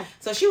 years. Yeah.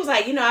 So she was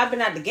like, I've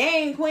been out of the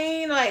game,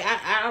 Queen. Like,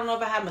 I don't know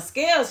if I have my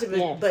skills,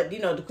 but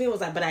the Queen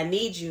was like, but I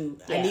need you.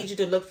 Yeah. I need you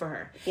to look for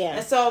her. Yeah.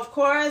 And so of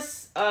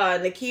course,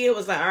 Nakia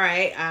was like, all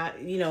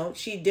right,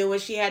 she did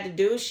what she had to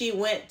do. She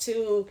went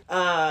to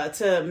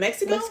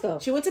Mexico.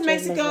 She went to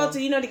Mexico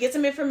to get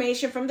some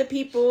information from the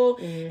people,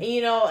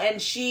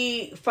 and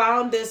she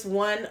found this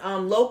one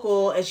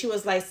local, and she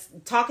was like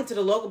talking to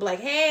the local, like,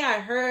 hey, I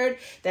heard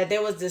that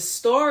there was this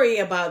story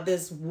about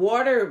this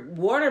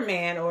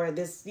waterman, or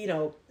this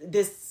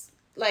this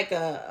like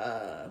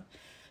a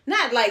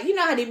not like,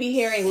 how they be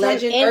hearing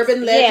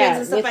urban legends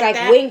and stuff like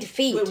that. Winged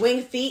feet. With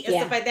winged feet and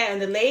stuff like that.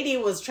 And the lady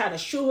was trying to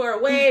shoo her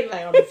away,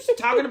 like I'm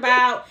talking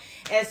about.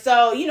 And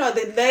so,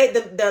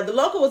 the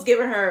local was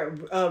giving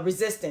her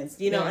resistance,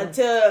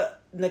 until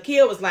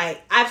Nakia was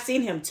like, I've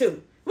seen him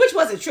too. Which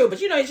wasn't true,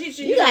 but you gotta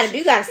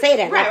say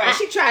that, right?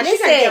 She tried. Listen,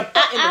 she tried to get a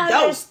foot in the door.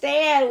 I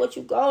understand what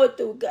you're going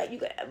through.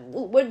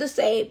 We're the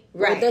same,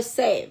 right? We're the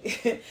same.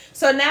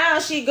 So now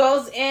she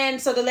goes in.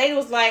 So the lady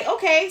was like,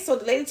 okay. So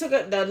the lady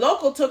the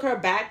local took her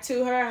back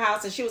to her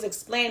house, and she was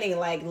explaining,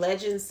 like,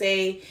 legends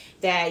say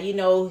that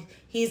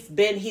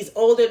he's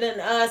older than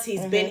us.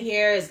 He's been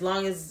here as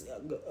long as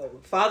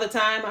Father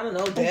Time. I don't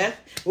know, death.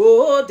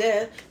 Whoa,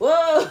 death.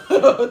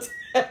 Whoa.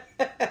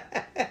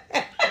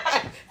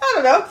 I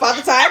don't know,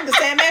 Father Time, the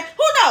Sandman,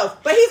 who knows?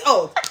 But he's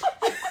old.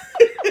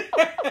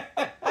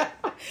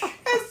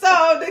 And so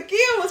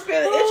Nakia was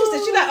feeling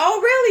interested. She's like, oh,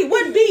 really?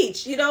 What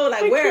beach?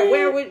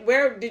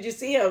 Where did you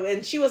see him?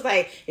 And she was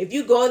like, if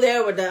you go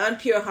there with an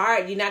unpure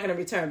heart, you're not going to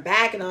return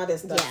back and all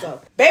this stuff. Yeah.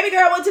 So baby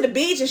girl went to the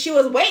beach, and she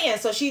was waiting.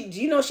 So she,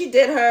 she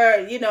did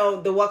her,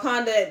 the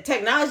Wakanda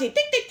technology,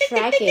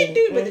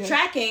 with the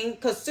tracking,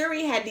 because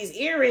Suri had these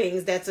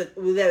earrings that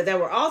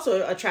were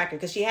also a tracker,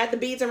 because she had the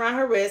beads around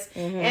her wrist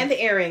and the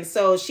earrings.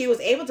 So she was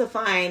able to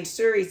find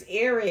Suri's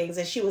earrings,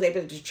 and she was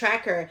able to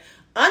track her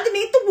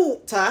underneath the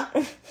water.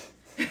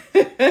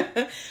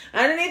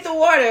 Underneath the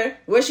water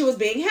where she was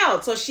being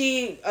held. So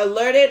she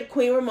alerted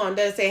Queen Ramonda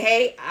and said,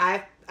 hey,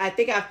 I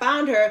think I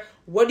found her.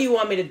 What do you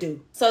want me to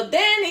do? So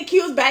then it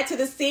cues back to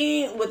the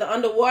scene with the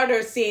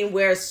underwater scene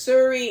where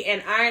Suri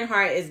and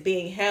Ironheart is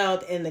being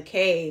held in the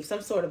cave,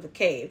 some sort of a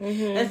cave.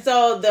 And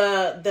so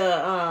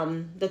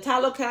the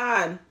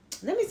Talokan,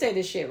 let me say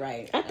this shit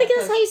right. I think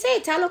that's how you say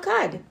it,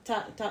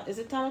 Talokan. Is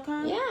it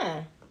Talokan?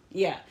 Yeah.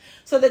 Yeah.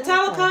 So the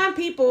Talokan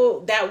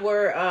people that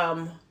were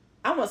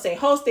I won't say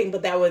hosting,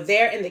 but that were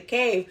there in the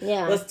cave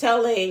was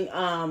telling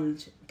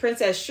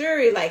Princess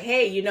Shuri, like,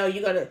 hey, you're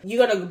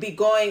gonna be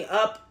going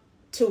up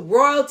to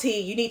royalty.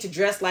 You need to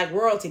dress like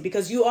royalty,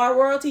 because you are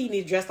royalty. You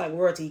need to dress like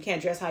royalty. You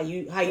can't dress how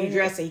you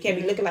dress, and you can't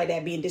be looking like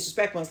that, being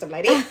disrespectful and stuff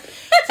like that.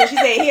 So she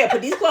said, here,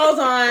 put these clothes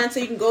on so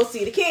you can go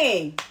see the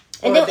king.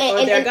 And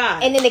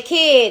then the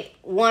kid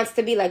wants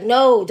to be like,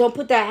 no, don't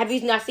put that. Have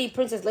you not seen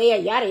Princess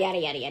Leia? Yada yada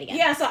yada yada yada.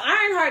 Yeah, so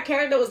Ironheart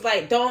character was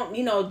like,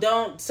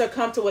 don't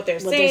succumb to what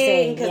they're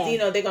saying,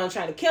 because they're gonna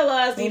try to kill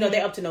us.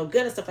 They're up to no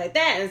good and stuff like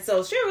that. And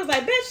so Shuri was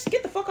like, bitch,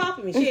 get the fuck off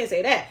of me. She didn't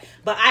say that,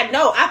 but I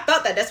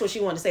felt that that's what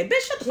she wanted to say.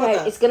 Bitch, shut the fuck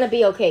up. It's gonna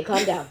be okay.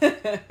 Calm down.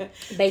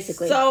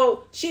 Basically.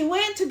 So she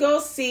went to go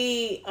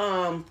see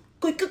God.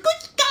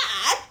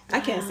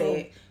 I can't say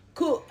it.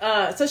 Cool.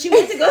 So she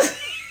went to go.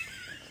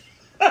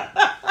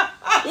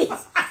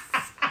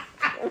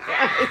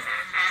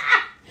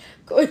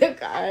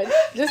 Kuyakan.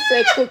 Just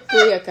say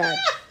Kuyakan.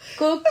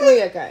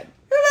 Kuyakan.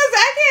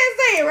 I can't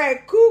say it right.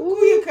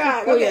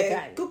 Kuyakan.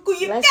 Okay.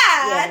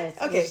 Kuyakan.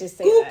 Okay.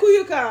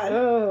 Kuyakan.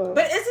 Oh.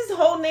 But it's his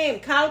whole name,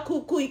 Kal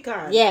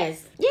Kuyakan.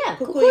 Yes. Yeah.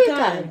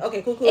 Kuyakan.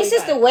 Okay. Kuyakan. It's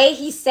just the way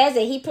he says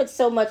it. He puts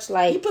so much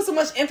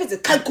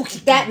emphasis.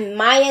 That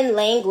Mayan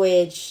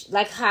language,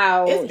 like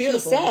how he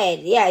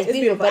said. Yeah, it's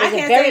beautiful. But it's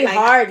a very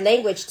hard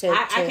language to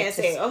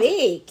speak.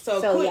 Okay.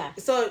 So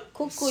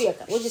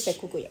Kuyakan. We'll just say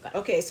Kuyakan.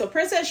 Okay. So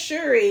Princess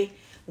Shuri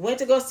went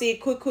to go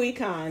see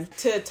Kuyakan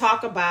to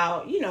talk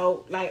about,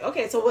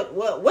 okay, so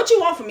what you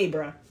want from me,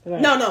 bro? Right.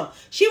 No.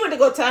 She went to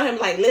go tell him,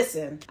 like,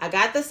 listen, I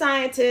got the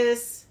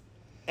scientists,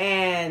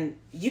 and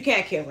you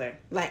can't kill her.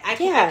 Like, I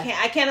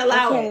can't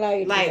allow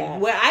it.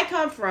 Like, where I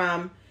come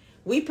from,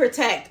 we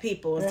protect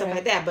people and stuff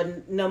like that.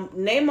 But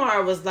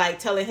Neymar was like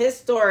telling his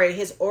story,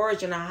 his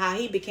origin, on how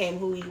he became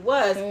who he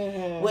was,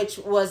 which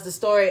was the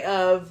story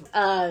of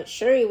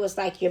Shuri was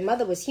like, your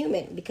mother was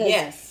human,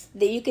 because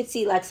you could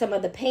see like some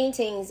of the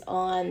paintings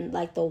on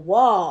like the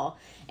wall,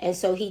 and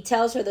so he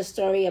tells her the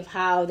story of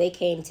how they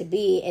came to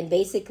be, and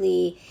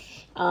basically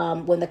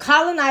when the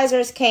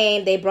colonizers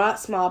came, they brought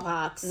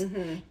smallpox,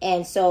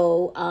 and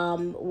so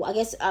I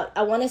guess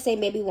I want to say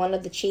maybe one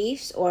of the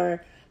chiefs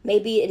or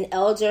maybe an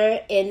elder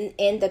in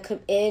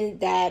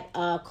that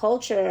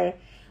culture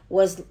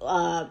was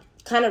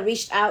kind of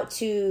reached out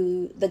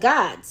to the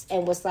gods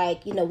and was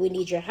like, we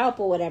need your help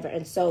or whatever.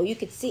 And so you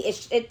could see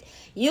it.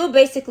 You'll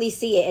basically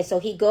see it. And so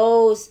he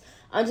goes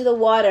under the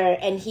water,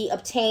 and he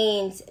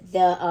obtains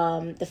the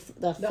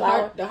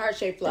flower, the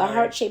heart-shaped flower. The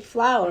heart-shaped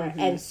flower. Mm-hmm.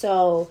 And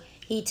so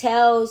he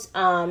tells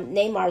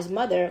Neymar's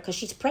mother, because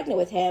she's pregnant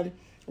with him,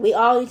 we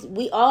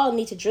all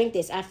need to drink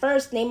this. At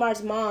first,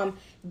 Neymar's mom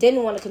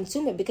didn't want to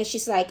consume it because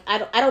she's like, I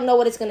don't know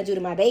what it's going to do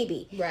to my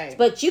baby. Right.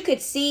 But you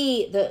could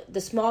see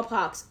the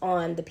smallpox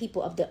on the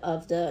people of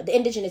the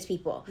indigenous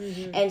people.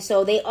 Mm-hmm. And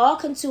so they all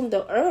consumed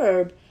the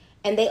herb,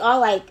 and they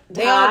all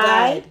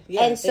died.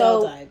 Yeah, and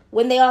so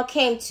when they all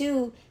came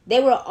to, they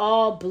were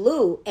all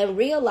blue and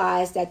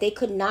realized that they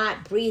could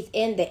not breathe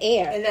in the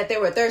air. And that they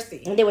were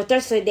thirsty. So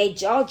they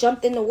all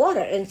jumped in the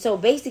water. And so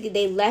basically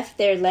they left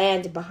their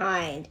land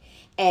behind.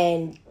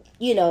 And,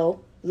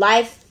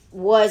 life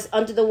was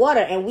under the water.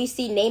 And we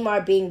see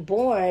Neymar being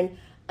born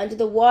under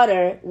the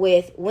water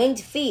with winged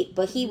feet.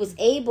 But he was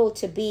able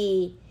to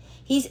be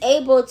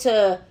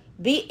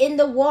in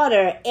the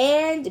water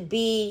and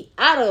be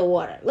out of the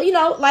water.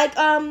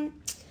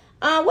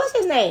 What's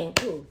his name?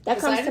 Ooh, that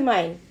Poseidon? Comes to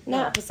mind.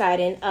 Not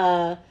Poseidon.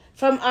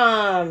 From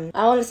I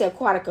want to say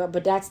Aquatica,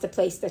 but that's the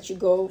place that you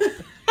go.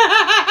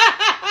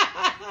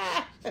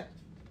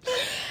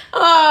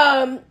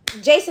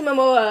 Jason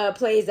Momoa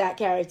plays that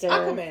character.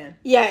 Aquaman.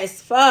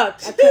 Yes,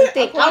 fuck. I couldn't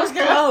think. I was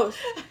close.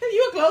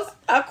 You were close.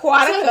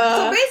 Aquatica.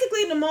 So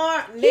basically,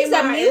 Neymar He's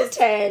a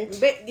mutant.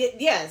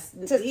 Yes,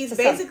 he's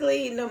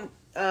basically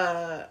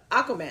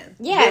Aquaman.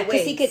 Yeah,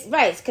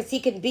 because he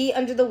could be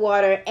under the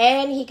water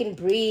and he can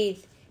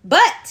breathe.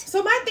 But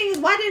so my thing is,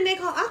 why didn't they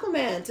call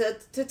Aquaman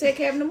to take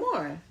care of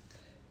Namor?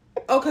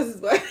 Oh,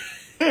 because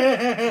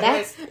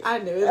it's I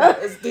knew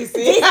it's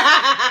DC.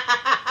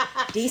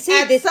 DC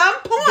at some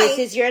point, this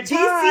is your time.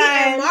 DC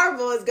and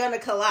Marvel is gonna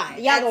collide.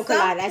 Y'all gonna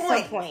collide at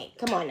some point.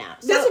 Come on now.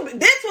 This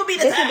will be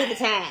the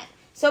time.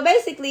 So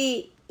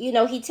basically,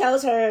 he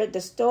tells her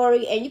the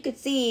story, and you could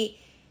see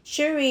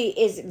Shuri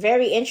is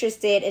very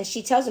interested, and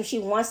she tells him she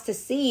wants to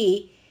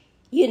see,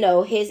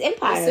 his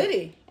empire. The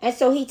city. And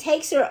so he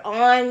takes her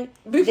on.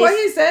 Before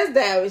he says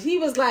that, he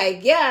was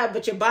like, "Yeah,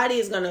 but your body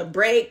is gonna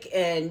break,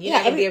 and you're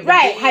not gonna be able to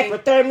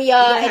hypothermia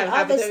and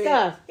all this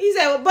stuff." He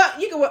said, "Well, but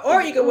you can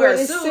wear a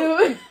suit."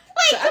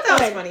 So I thought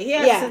it was funny. He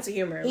has a sense of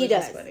humor. He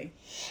does. Funny.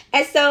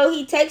 And so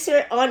he takes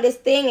her on this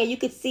thing, and you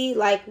could see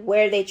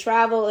where they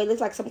travel. It looks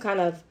like some kind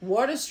of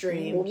water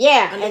stream.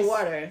 Yeah,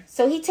 underwater.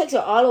 So he takes her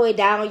all the way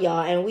down,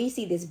 y'all, and we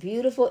see this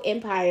beautiful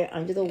empire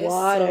under the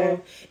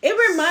water.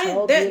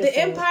 The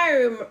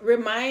empire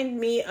remind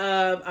me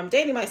of. I'm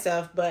dating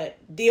myself, but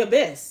The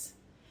Abyss.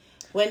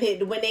 When they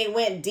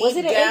went deep was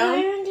it an down,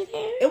 empire under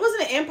there? It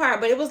wasn't an empire,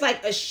 but it was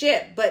like a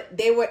ship. But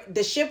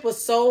the ship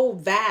was so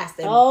vast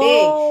and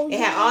big. It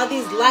had all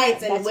these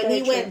lights, and when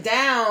he went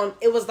down,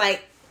 it was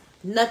like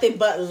nothing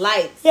but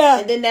lights. Yeah.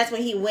 And then that's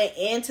when he went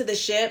into the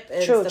ship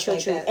and stuff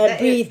like that. And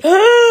breathe. Y'all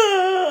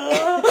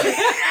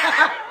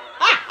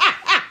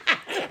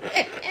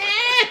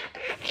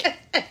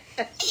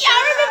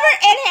remember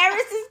Ed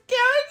Harris's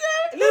character?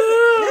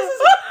 Listen, this is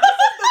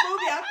the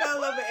movie I fell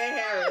in love with Ed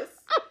Harris.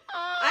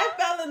 I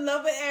fell in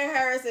love with Ed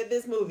Harris in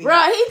this movie.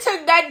 Bro, he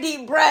took that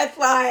deep breath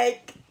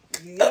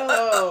Yo,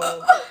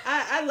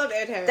 I love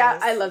Ed Harris.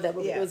 I love that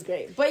movie. Yeah. It was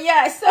great. But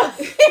yeah, so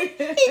he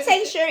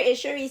takes Shuri, and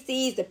Shuri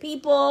sees the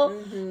people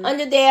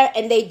under there,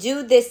 and they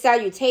do this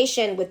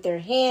salutation with their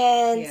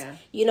hands.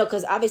 Yeah.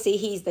 Because obviously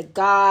he's the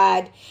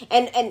god.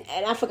 And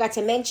I forgot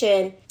to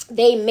mention,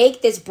 they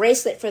make this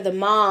bracelet for the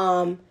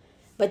mom,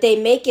 but they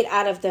make it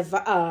out of the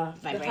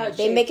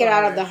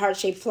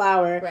heart-shaped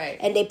flower, right?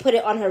 And they put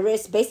it on her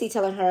wrist, basically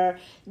telling her,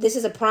 "This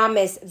is a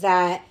promise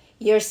that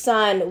your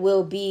son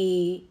will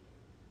be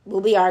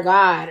our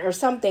God," or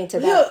something to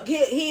that.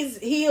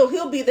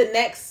 He'll be the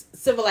next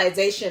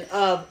civilization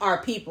of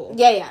our people.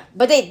 Yeah.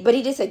 But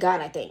he did say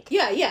God, I think.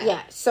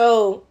 Yeah.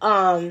 So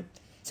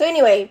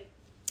anyway,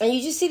 and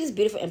you just see this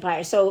beautiful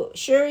empire. So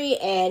Shuri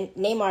and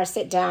Neymar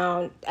sit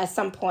down at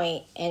some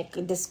point and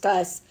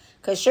discuss.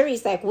 Because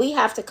Shuri's like, we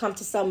have to come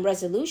to some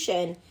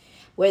resolution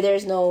where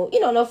there's no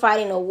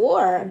fighting, no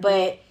war. Mm-hmm.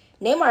 But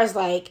Neymar's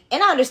like,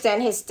 and I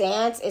understand his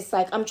stance. It's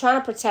like, I'm trying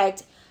to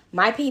protect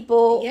my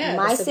people,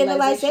 my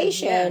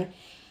civilization,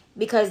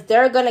 because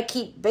they're going to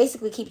keep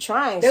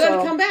trying. They're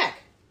going to come back.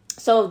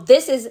 So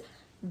this is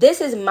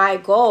my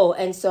goal.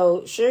 And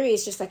so Shuri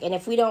is just like, and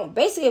if we don't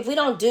give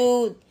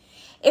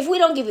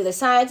you the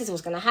signs, this is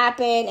what's going to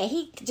happen. And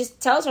he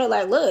just tells her,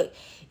 like, look,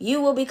 you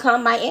will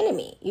become my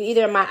enemy. You're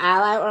either my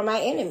ally or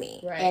my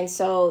enemy. Right. And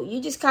so you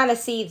just kind of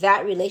see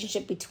that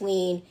relationship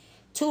between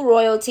two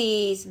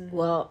royalties,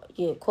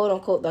 quote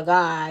unquote, the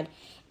god,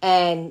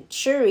 and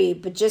Shuri,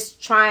 but just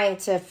trying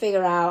to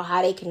figure out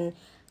how they can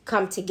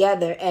come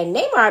together. And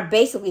Neymar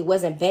basically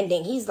wasn't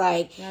bending. He's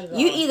like,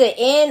 you either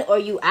in or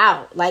you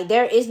out. Like,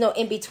 there is no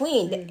in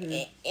between. Mm-hmm.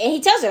 And he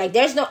tells her, like,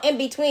 there's no in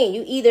between.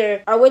 You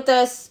either are with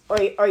us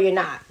or you're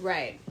not.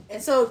 Right.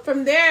 And so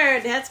from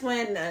there, that's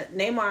when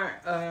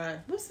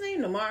Neymar, what's his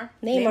name? Neymar.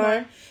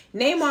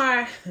 Neymar.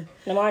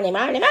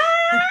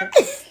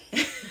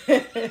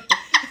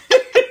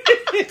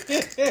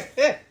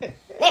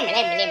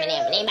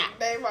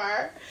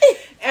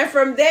 And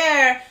from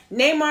there,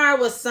 Neymar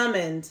was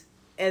summoned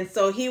And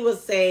so he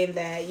was saying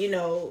that,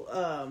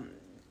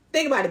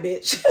 think about it,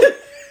 bitch.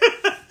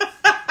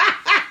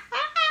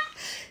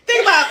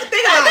 think about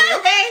it,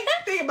 okay?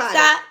 Think about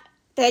Stop.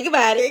 Think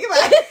about it. Think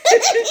about it.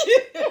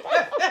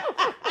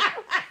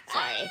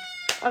 Sorry.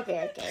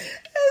 Okay.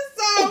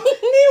 So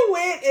he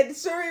went, and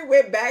Shuri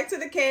went back to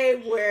the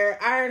cave where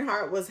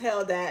Ironheart was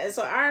held at. And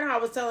so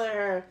Ironheart was telling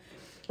her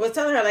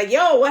like,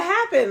 yo, what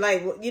happened?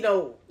 Like,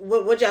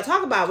 what'd y'all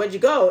talk about? Where'd you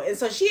go? And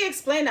so she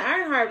explained to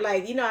Ironheart,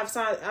 like,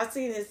 I've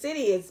seen his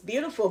city. It's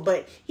beautiful,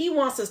 but he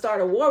wants to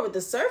start a war with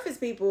the surface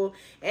people,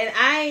 and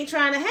I ain't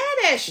trying to have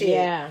that shit.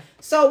 Yeah.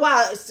 So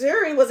while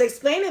Shuri was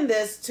explaining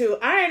this to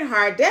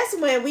Ironheart, that's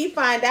when we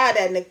find out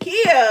that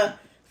Nakia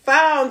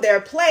found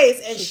their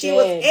place, and she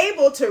was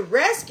able to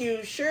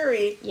rescue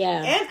Shuri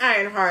and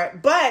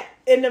Ironheart. But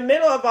in the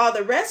middle of all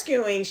the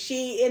rescuing,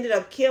 she ended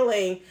up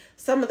killing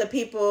some of the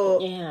people,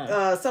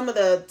 some of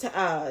the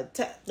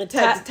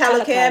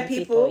Talokan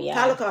people.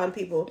 Talokan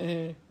people.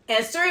 Mm-hmm.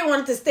 And Shuri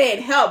wanted to stay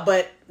and help,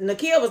 but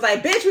Nakia was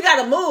like, bitch, we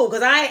gotta move,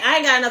 because I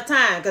ain't got enough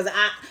time, because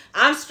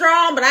I'm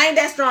strong, but I ain't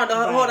that strong to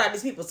hold out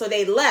these people. So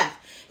they left.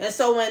 And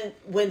so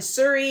when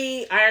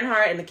Shuri,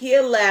 Ironheart, and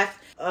Nakia left,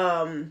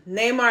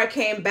 Namor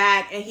came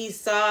back, and he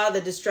saw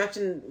the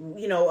destruction,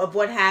 of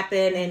what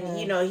happened. And,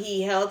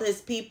 he held his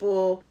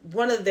people.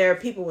 One of their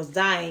people was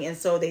dying, and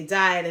so they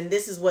died. And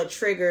this is what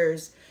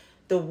triggers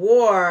the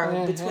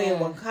war between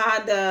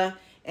Wakanda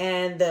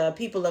and the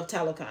people of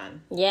Talokan.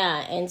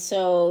 Yeah, and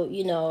so,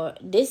 I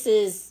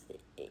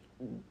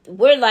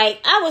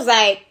was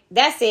like,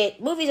 that's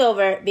it. Movie's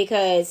over,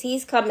 because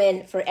he's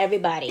coming for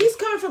everybody. He's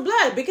coming for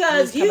blood,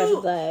 because he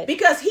took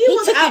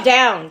you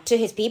down to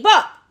his people.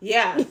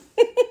 Yeah.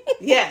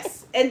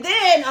 Yes. And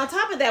then on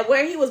top of that,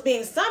 where he was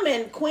being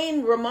summoned,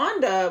 Queen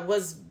Ramonda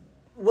was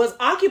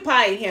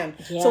occupying him.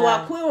 Yeah. So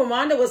while Queen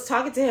Ramonda was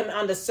talking to him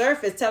on the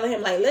surface, telling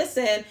him, like,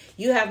 listen,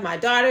 you have my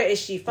daughter. Is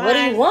she fine? What do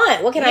you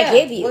want? What can I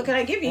give you? What can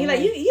I give you?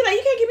 Mm-hmm. You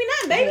can't give me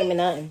nothing, baby. Give me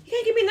nothing. You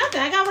can't give me nothing.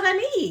 I got what I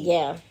need.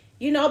 Yeah.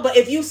 But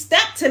if you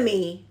step to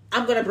me,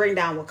 I'm going to bring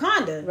down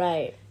Wakanda.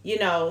 Right.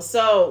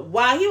 So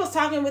while he was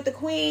talking with the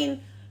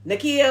queen,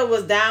 Nakia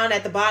was down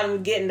at the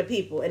bottom getting the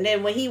people. And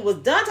then when he was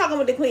done talking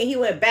with the queen, he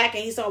went back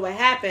and he saw what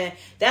happened.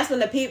 That's when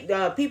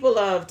the people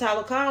of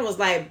Talokan was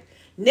like,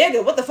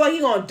 nigga, what the fuck you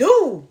gonna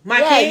do?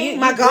 King,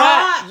 my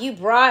God. You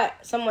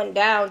brought someone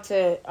down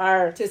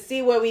to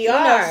see where we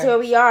are. To see where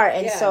we are.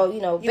 And so,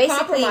 you basically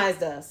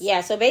compromised us.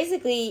 Yeah, so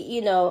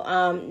basically,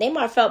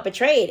 Namor felt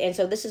betrayed. And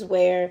so this is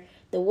where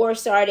the war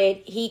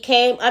started. They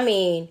came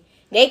ablazing.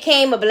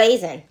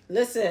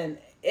 Listen,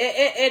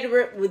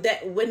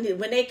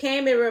 when they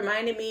came, it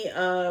reminded me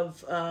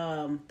of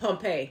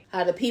Pompeii.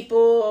 How the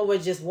people were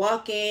just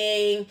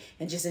walking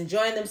and just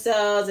enjoying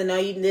themselves, and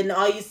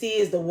all you see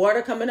is the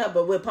water coming up.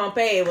 But with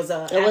Pompeii, it was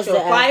a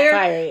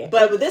fire.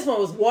 But with this one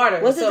was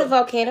water. Was it the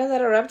volcano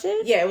that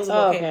erupted? Yeah, it was a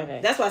volcano. Okay.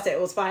 That's why I said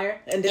it was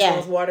fire, and this one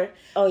was water.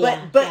 Oh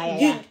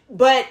yeah.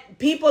 But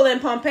people in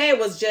Pompeii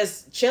was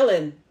just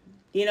chilling.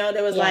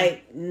 There was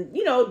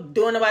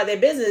doing about their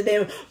business.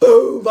 Then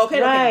boom,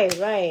 volcano.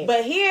 Right.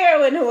 But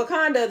here in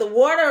Wakanda, the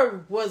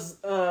water was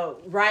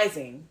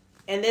rising,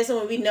 and this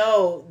one we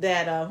know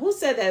that who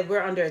said that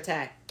we're under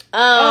attack. It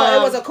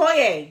was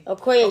Okoye.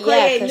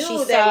 Okoye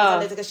knew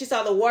that because she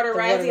saw the water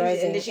rising,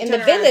 and then she in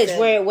turned the around village and said,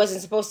 where it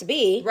wasn't supposed to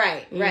be.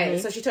 Right.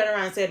 So she turned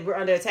around and said, "We're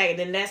under attack," and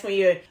then that's when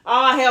you're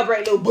all hell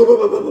break loose. Boo, boo,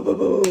 boo, boo, boo,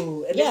 boo,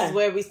 boo. And this is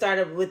where we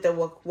started with the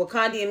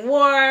Wakandian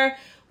War.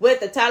 With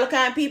the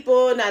Talokan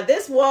people. Now,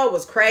 this war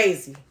was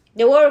crazy.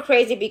 The war was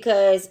crazy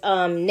because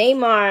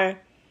Namor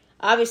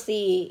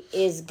obviously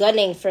is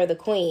gunning for the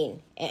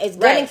queen. Is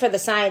gunning for the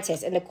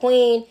scientists. And the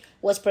queen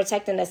was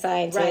protecting the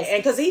scientists. Right.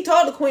 And because he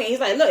told the queen, he's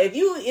like, look, if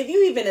you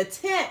even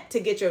attempt to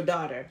get your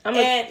daughter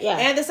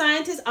and the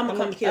scientists, I'm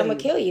going to kill you. I'm going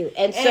to kill you.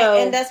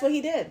 And that's what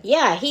he did.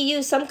 Yeah. He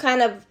used some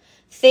kind of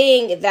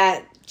thing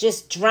that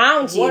just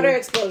drowns you. Water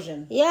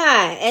explosion.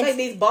 Yeah. It's like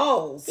these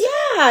balls.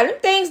 Yeah. Them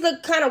things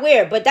look kind of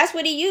weird, but that's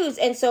what he used.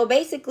 And so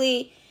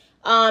basically,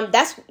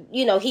 that's,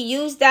 he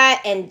used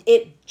that and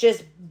it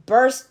just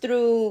burst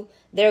through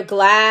their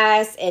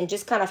glass and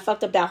just kind of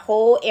fucked up that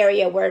whole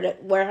area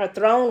where her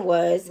throne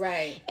was.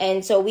 Right.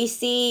 And so we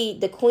see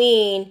the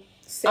queen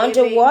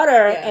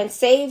underwater and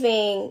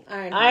saving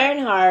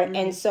Ironheart. Mm-hmm.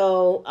 And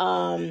so,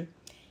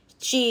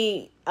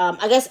 she,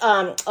 I guess,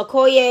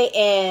 Okoye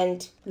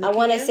and Nakia? I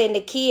want to say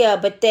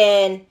Nakia, but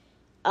then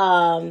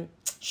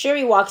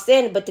Shuri walks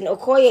in, but then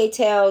Okoye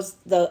tells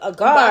the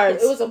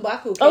guards. It was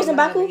M'Baku. Oh, it was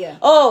M'Baku? Yeah.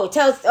 Oh,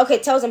 tells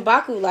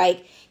M'Baku,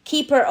 like,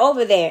 keep her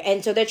over there.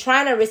 And so they're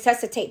trying to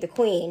resuscitate the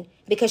queen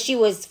because she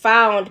was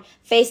found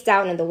face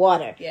down in the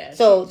water. Yeah.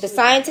 So the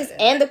scientists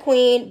and the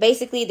queen,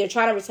 basically, they're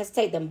trying to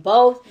resuscitate them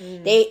both.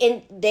 Mm.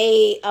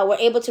 They were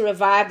able to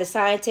revive the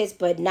scientists,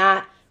 but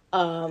not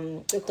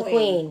the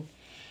queen.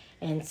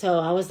 And so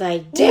I was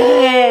like,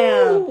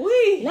 damn,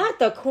 not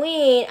the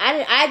queen.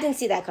 I didn't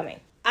see that coming.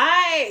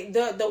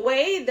 The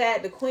way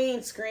that the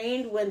queen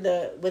screamed when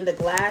the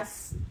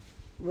glass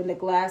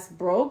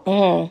broke,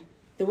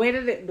 the way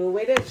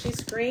that she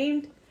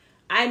screamed,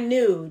 I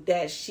knew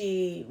that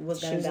she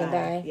was gonna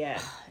die.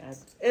 Yeah,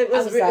 it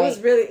was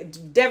really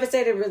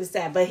devastating, really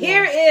sad. But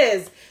here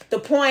is the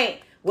point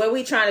where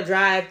we trying to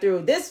drive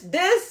through. This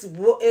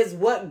is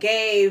what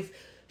gave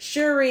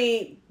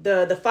Shuri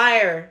the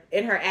fire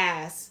in her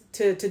ass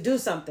to do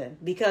something,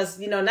 because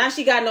now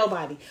she got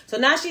nobody. So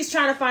now she's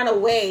trying to find a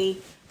way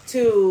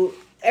to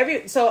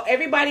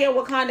everybody in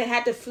Wakanda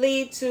had to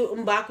flee to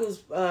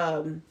M'Baku's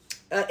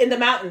in the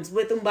mountains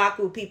with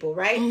M'Baku people,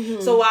 right?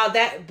 Mm-hmm. So while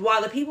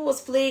the people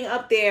was fleeing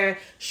up there,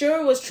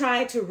 Shuri was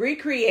trying to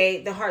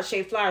recreate the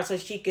heart-shaped flower so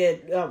she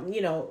could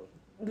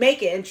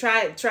make it and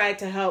try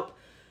to help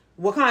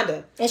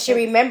Wakanda. And she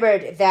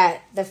remembered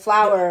that the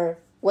flower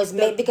was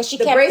made because she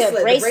kept the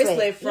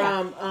bracelet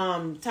from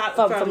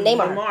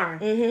Neymar.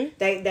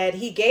 Mm-hmm. That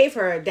he gave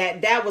her.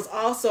 That was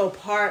also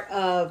part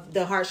of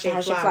the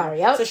heart-shaped flower.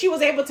 Yep. So she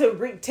was able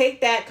to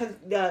take that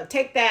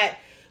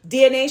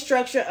DNA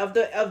structure of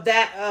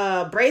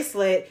that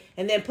bracelet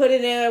and then put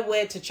it in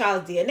with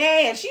T'Challa's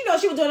DNA, and she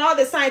was doing all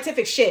this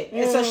scientific shit.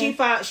 Mm-hmm. And so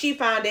she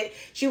found it.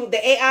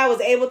 The AI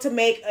was able to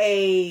make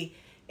a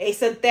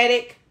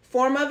synthetic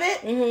form of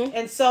it. Mm-hmm.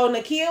 And so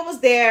Nakia was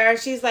there.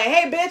 She's like,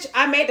 "Hey, bitch,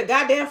 I made the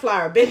goddamn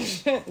flower,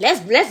 bitch.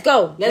 let's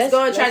go. Let's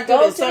go and try to do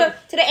this to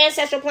the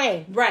ancestral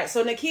plane." Right.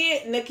 So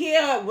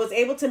Nakia was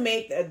able to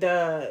make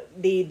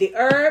the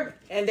herb,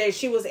 and then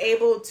she was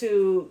able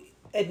to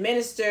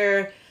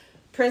administer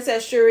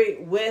Princess Shuri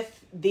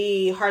with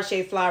the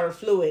heart-shaped flower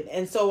fluid.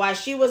 And so while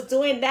she was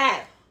doing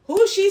that,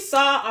 who she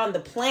saw on the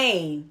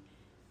plane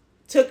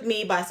took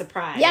me by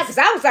surprise. Yeah, because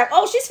I was like,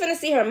 oh, she's finna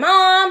see her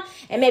mom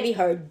and maybe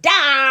her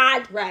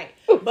dad. Right.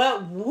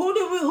 But who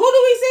do we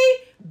see?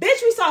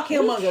 Bitch, we saw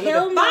Killmonger.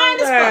 Looking fine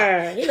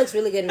as fuck. He looks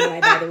really good in the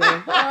light, by the way.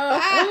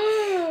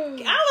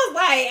 I was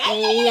like,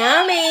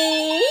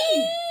 yummy.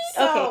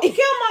 So okay.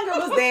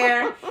 Killmonger was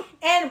there,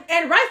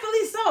 and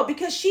rightfully so,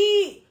 because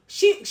she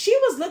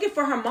was looking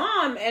for her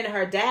mom and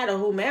her dad or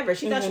whomever.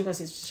 She thought she was going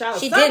to see Charlotte.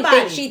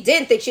 She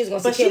didn't think she was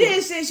going to see Killmonger. But she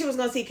didn't think she was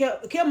going to see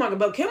Killmonger.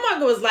 But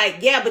Killmonger was like,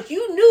 yeah, but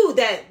you knew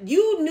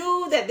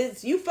that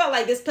this, you felt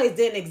like this place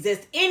didn't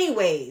exist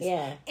anyways.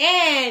 Yeah.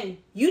 And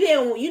you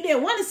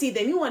didn't want to see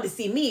them. You wanted to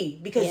see me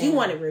because you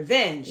wanted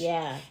revenge.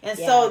 Yeah. And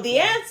so the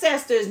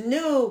ancestors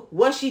knew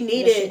what she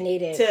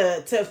needed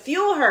to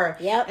fuel her.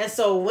 Yep. And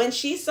so when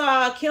she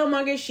saw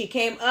Killmonger, she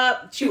came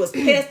up. She was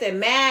pissed and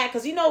mad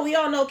because we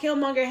all know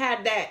Killmonger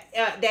had that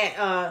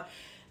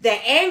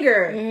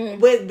anger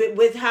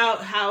with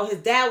how his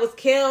dad was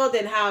killed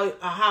and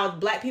how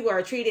black people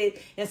are treated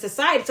in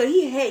society. So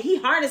he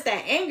harnessed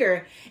that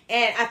anger,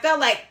 and I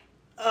felt like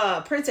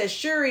Princess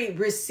Shuri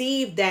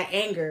received that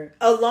anger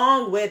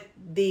along with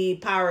the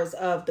powers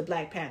of the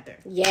Black Panther.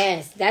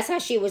 Yes, that's how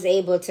she was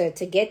able to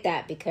get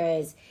that,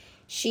 because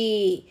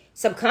she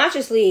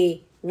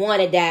subconsciously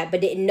wanted that,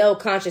 but didn't know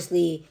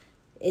consciously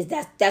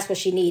that's what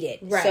she needed.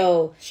 Right.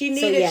 So she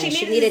needed that revenge.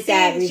 She needed to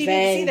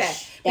see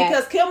that.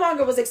 Because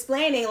Killmonger was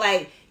explaining,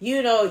 like,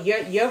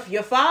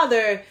 your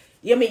father.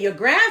 Your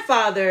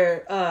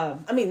grandfather,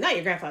 not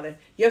your grandfather,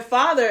 your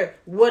father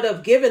would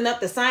have given up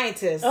the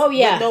scientists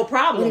with no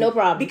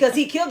problem. Because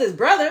he killed his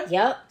brother.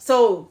 Yep.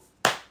 So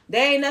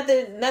there ain't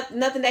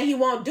nothing that he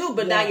won't do.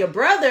 But now your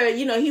brother,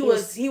 he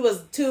was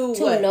too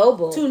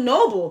noble. Too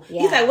noble.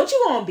 Yeah. He's like, what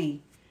you gonna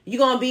be? You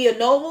gonna be a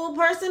noble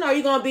person, or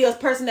you gonna be a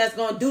person that's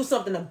gonna do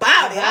something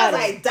about it? I was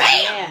like,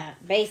 damn. Yeah,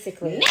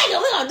 basically. Nigga,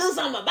 we gonna do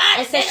something about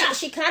it. And so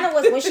she kind of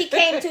was, when she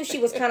came to, she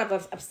was kind of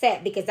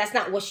upset because that's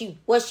not what she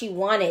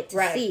wanted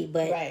to see.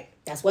 But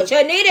that's what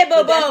you needed,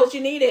 boo-boo. That's what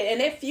you needed.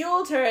 And it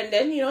fueled her. And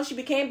then, she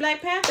became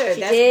Black Panther. She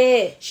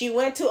did. She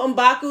went to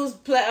M'Baku's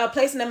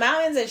place in the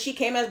mountains, and she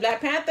came as Black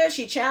Panther.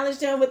 She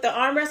challenged him with the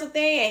arm wrestle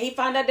thing, and he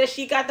found out that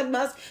she got the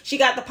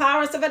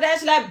power and stuff like that.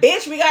 She's like,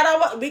 bitch, we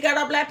got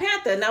our Black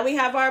Panther. Now we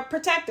have our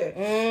protector.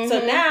 Mm-hmm.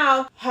 So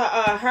now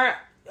her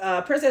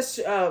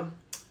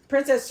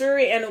Princess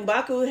Shuri and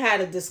M'Baku had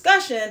a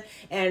discussion,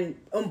 and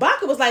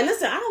M'Baku was like,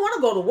 listen, I don't want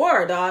to go to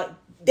war, dog.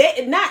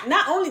 They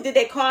not only did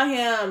they call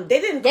him,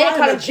 they didn't call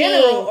him a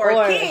general or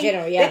a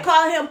king. They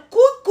call him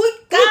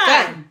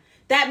Kukulkan.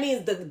 That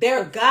means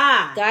their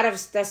god. God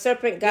of the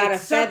serpent, god of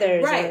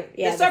feathers. Right.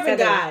 The serpent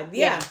god.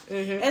 Yeah.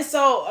 Mm-hmm. And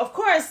so, of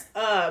course,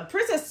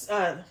 Princess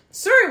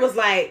Shuri was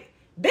like,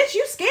 bitch,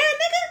 you scared,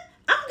 nigga?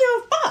 I don't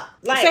give a fuck.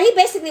 Like, so he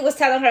basically was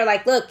telling her,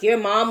 like, look, your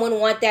mom wouldn't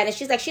want that. And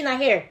she's like, she's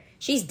not here.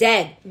 She's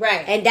dead.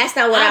 Right. And that's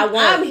not what I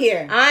want. I'm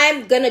here.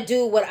 I'm going to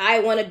do what I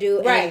want to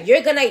do. Right. And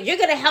you're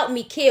gonna help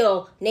me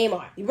kill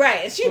Neymar.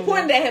 Right. And she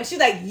pointed at him. She's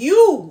like,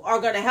 you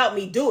are going to help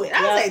me do it.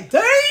 I was like,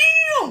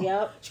 damn.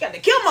 Yep. She got the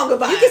Killmonger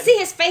vibe. You can see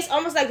his face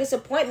almost like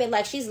disappointment,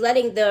 like she's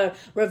letting the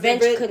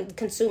revenge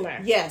consume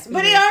her. Yes.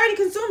 But it already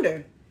consumed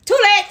her. Too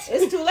late.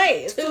 It's too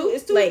late. It's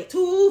too late.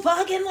 Too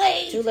fucking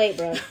late. Too late,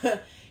 bro.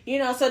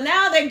 So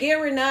now they're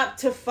gearing up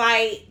to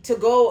fight, to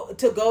go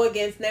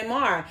against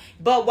Neymar.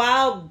 But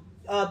while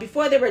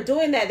before they were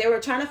doing that, they were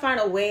trying to find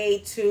a way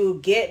to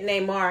get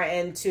Neymar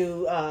and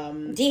to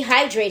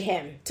dehydrate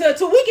him,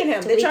 to weaken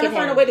him. They're trying to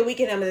find a way to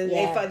weaken him, and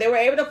they were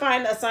able to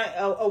find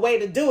a way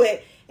to do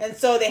it. And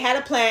so they had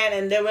a plan,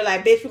 and they were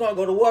like, bitch, we're going to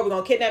go to war. We're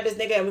going to kidnap this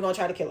nigga, and we're going to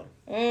try to kill him.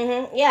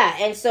 Mm-hmm. Yeah,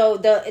 and so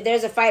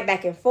there's a fight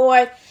back and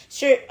forth.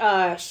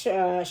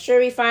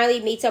 Shuri finally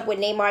meets up with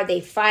Namor.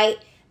 They fight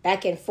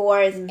back and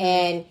forth,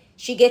 and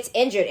she gets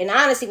injured. And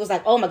honestly was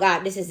like, oh my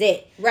God, this is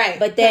it. Right.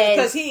 But then...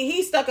 Because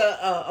he stuck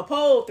a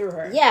pole through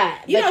her. Yeah.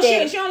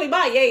 She only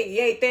about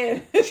yay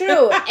thin.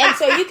 True. And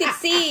so you could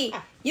see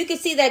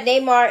that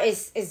Namor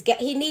is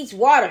he needs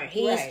water.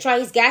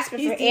 He's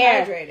gasping for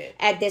air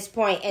at this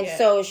point. And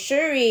so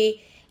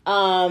Shuri,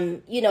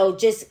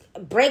 just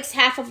breaks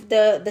half of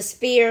the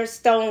spear,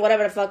 stone,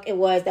 whatever the fuck it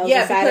was that was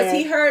inside her.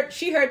 Because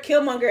she heard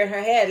Killmonger in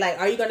her head, like,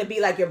 are you going to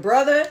be like your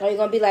brother? Or are you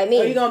going to be like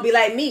me? Or are you going to be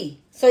like me?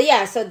 So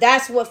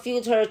that's what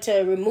fueled her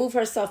to remove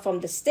herself from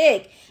the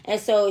stick. And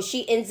so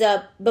she ends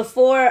up,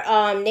 before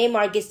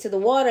Namor gets to the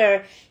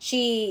water,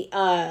 she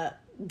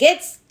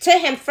gets to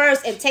him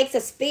first and takes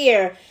a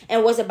spear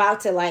and was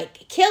about to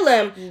like kill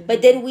him. Mm-hmm.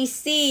 But then we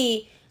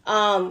see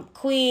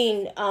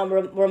Queen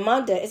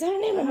Ramonda. Is that her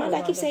name? Ramonda?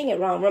 I keep saying it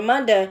wrong.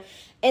 Ramonda,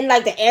 in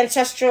like the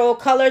ancestral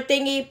color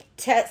thingy,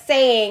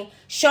 saying,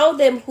 show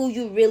them who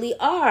you really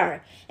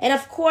are. And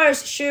of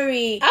course,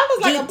 Shuri, I was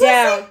like deep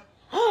down,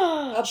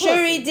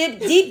 Shuri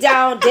deep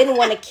down didn't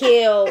want to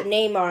kill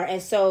Namor.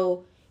 And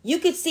so you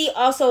could see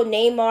also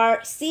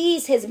Namor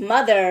sees his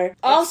mother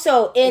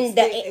also in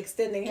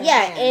extending her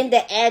hand. In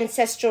the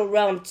ancestral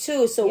realm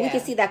too. So we can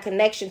see that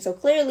connection. So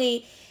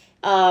clearly,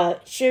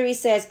 Shuri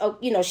says,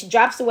 she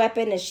drops the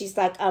weapon and she's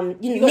like,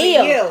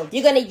 kneel.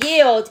 You're gonna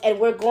yield, and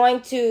we're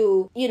going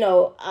to,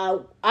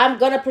 we're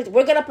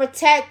gonna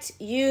protect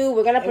you.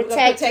 We're gonna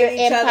protect your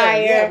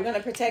empire. Yeah, we're gonna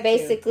protect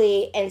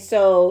basically. You. And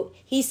so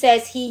he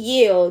says he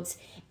yields,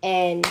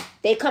 and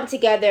they come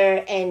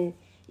together, and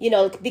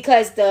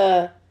because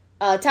the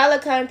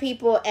Talokan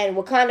people and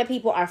Wakanda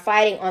people are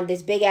fighting on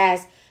this big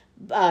ass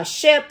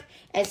ship.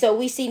 And so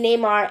we see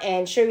Namor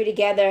and Shuri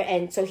together,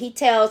 and so he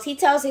tells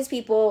his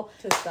people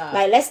to stop.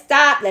 Like, let's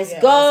stop, let's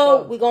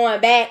go. We're going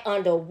back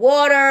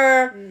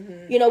underwater.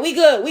 Mm-hmm. We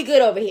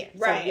good over here.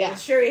 Right. So, yeah. And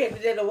Shuri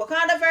did a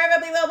Wakanda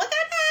forever, we will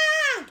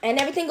Wakanda. And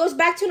everything goes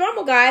back to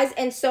normal, guys.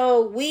 And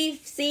so we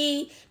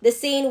see the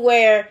scene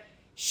where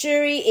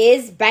Shuri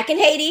is back in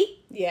Haiti.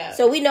 Yeah.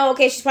 So we know,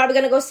 okay, she's probably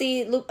gonna go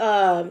see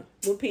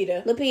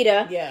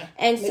Lupita. Yeah.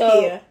 And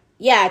so.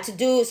 Yeah,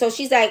 so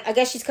she's like, I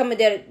guess she's coming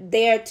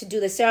there to do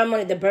the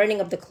ceremony, the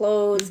burning of the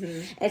clothes.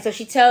 Mm-hmm. And so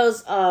she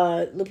tells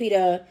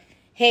Lupita,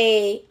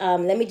 hey,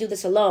 let me do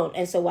this alone.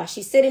 And so while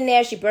she's sitting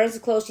there, she burns the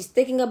clothes. She's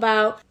thinking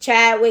about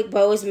Chadwick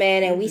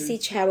Boseman, and we see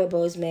Chadwick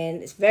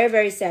Boseman. It's very,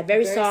 very sad,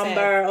 very somber.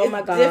 Sad. Oh,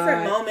 my God.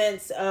 Different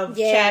moments of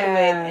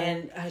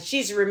Chadwick, and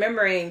she's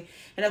remembering.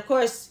 And of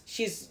course,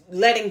 she's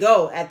letting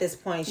go at this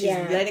point. She's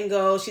letting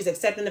go. She's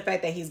accepting the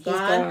fact that he's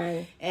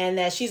gone. And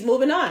that she's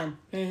moving on.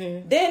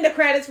 Mm-hmm. Then the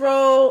credits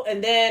roll,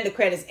 and then the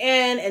credits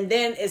end, and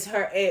then it's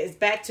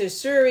back to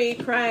Shuri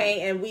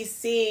crying, and we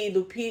see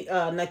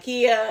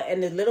Nakia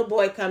and the little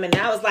boy coming.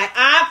 And I was like,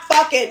 I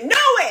fucking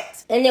knew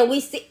it. And then we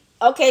see.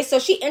 Okay, so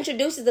she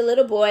introduces the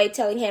little boy,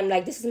 telling him,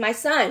 like, this is my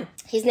son.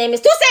 His name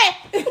is Toussaint.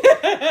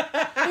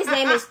 His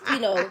name is,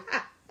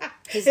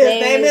 His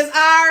name is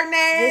our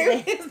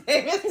name.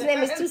 His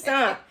name is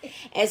Toussaint.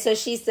 And so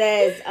she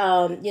says,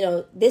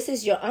 this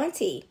is your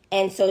auntie.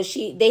 And so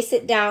they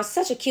sit down,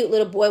 such a cute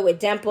little boy with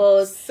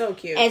dimples. So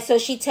cute. And so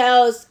she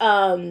tells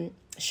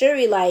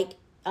Shuri, like,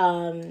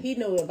 he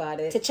knew about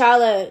it.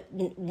 T'Challa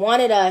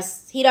wanted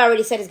us. He'd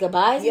already said his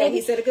goodbyes. Yeah, maybe?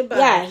 he said a goodbye.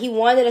 Yeah, he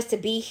wanted us to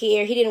be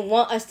here. He didn't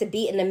want us to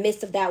be in the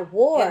midst of that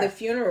war. And the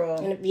funeral.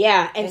 And he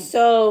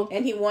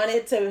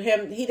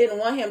didn't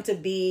want him to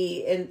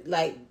be in,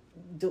 like,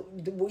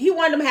 he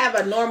wanted him to have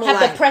a normal life.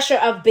 Have the pressure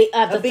of the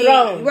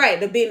throne.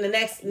 Right, to be in the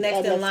next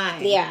in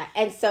line. Yeah,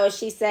 and so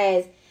she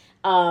says,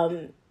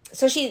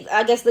 so she,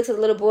 I guess, looks at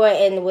the little boy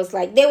and was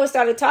like, they were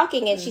started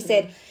talking, and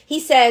the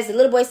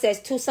little boy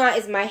says, Toussaint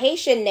is my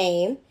Haitian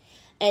name.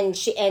 And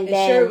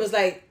then Shuri was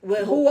like,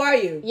 well, who are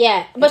you?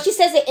 Yeah, but she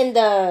says it in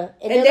their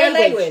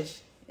language.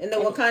 In the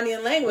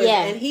Wakandian language.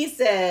 Yeah. And he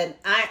said,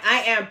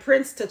 I am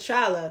Prince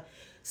T'Challa,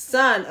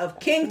 son of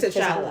King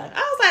T'Challa. I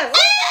was like,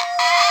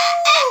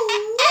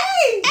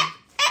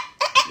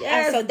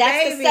 yes, and so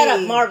that's the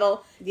setup,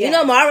 Marvel.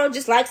 Yes. Marvel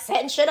just like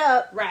setting shit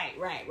up. Right.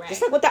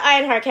 Just like with the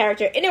Ironheart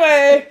character.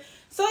 Anyway.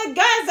 So, guys,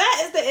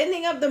 that is the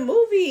ending of the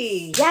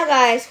movie. Yeah,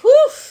 guys.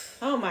 Whew.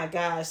 Oh, my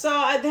gosh. So,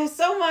 there's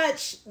so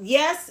much.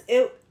 Yes,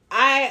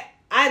 I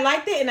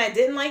liked it and I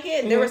didn't like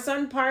it. Mm-hmm. There were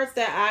some parts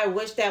that I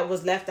wish that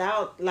was left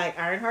out, like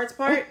Ironheart's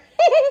part.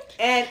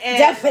 and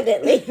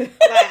definitely. Like,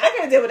 I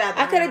could have did without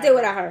that. I could have did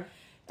without her.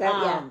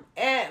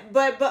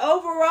 But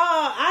overall,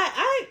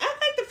 I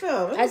liked the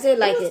film. I did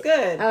like it. It was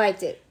good. I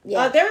liked it.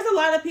 Yeah. There was a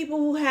lot of people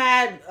who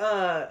had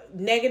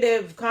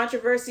negative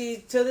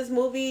controversy to this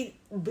movie,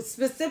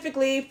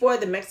 specifically for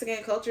the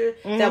Mexican culture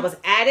that was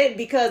added,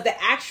 because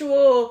the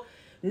actual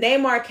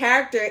Namor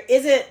character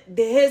isn't,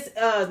 his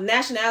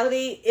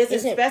nationality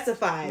isn't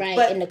specified.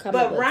 Right, in the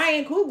comic books.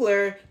 Ryan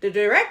Coogler, the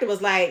director,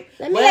 was like,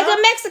 let me make a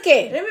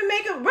Mexican. Let me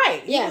make it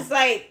right. Yeah. He was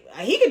like,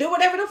 he could do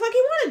whatever the fuck he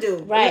want to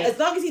do, right? As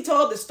long as he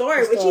told the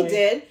story, which he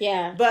did.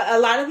 Yeah. But a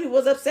lot of people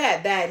was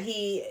upset that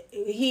he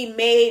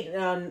made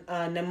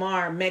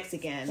Neymar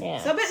Mexican. Yeah.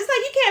 So, but it's like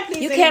you can't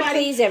please you anybody. Can't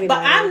please everybody.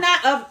 But I'm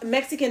not of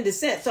Mexican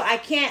descent, so I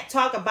can't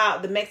talk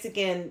about the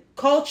Mexican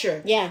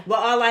culture. Yeah. But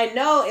all I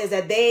know is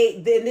that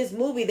in this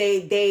movie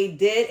they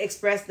did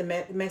express the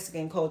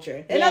Mexican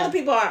culture, and other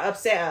people are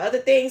upset at other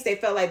things. They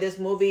felt like this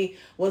movie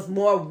was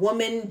more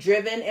woman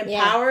driven,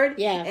 empowered,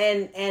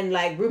 and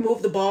like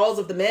remove the balls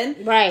of the men.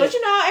 Right. But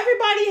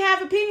everybody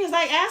have opinions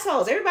like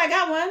assholes. Everybody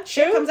got one.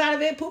 Shit comes out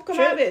of it. Poop come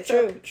out of it.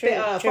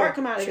 Fart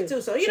come out of it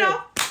too. So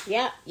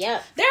Yeah.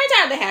 they're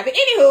entitled to have it.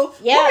 Anywho,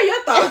 what are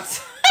your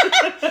thoughts?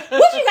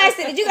 What you guys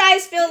think? Did you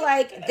guys feel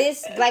like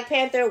this Black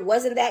Panther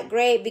wasn't that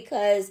great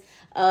because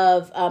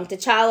of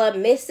T'Challa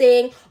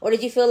missing, or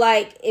did you feel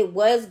like it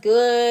was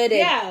good?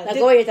 And,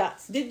 what are your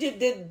thoughts? Did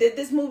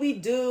this movie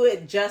do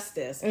it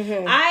justice?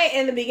 Mm-hmm. I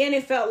in the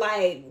beginning felt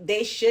like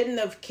they shouldn't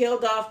have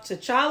killed off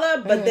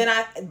T'Challa, but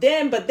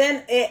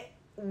then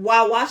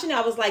while watching it,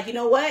 I was like, you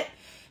know what?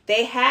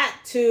 They had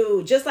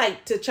to, just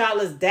like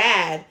T'Challa's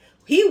dad,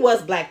 he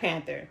was Black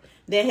Panther.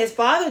 Then his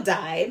father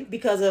died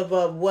because of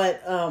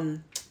what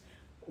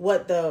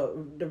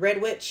the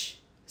Red Witch.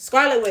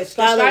 Scarlet Witch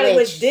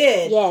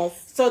did.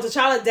 Yes. So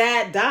T'Challa's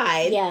dad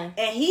died. Yeah.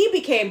 And he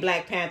became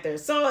Black Panther.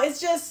 So it's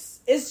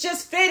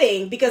just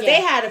fitting because they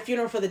had a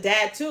funeral for the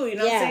dad too. You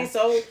know what I'm saying?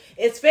 So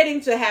it's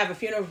fitting to have a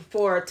funeral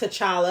for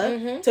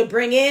T'Challa to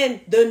bring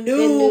in the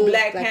new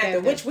Black Panther,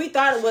 which we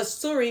thought it was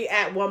Suri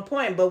at one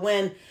point, but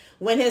when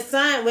Prince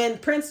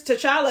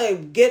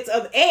T'Challa gets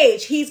of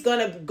age, he's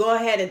gonna go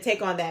ahead and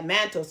take on that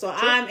mantle. So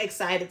I'm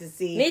excited to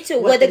see. Me too.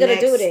 What they're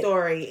gonna do with it?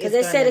 Story because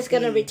they said it's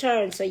gonna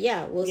return. So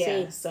we'll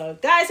see. So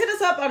guys, hit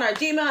us up on our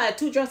Gmail at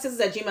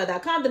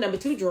 2drunksisters@gmail.com. The number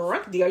 2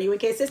 drunk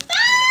DRUNK sister.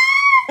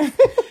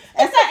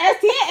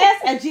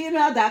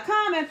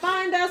 STS@gmail.com, and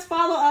find us,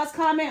 follow us,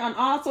 comment on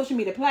all social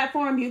media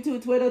platforms: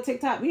 YouTube, Twitter,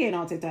 TikTok. We ain't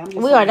on TikTok.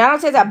 We are not on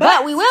TikTok,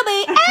 but we will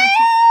be.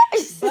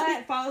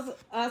 But follow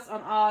us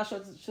on all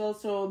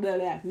social blah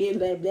blah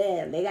blah blah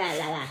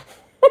blah.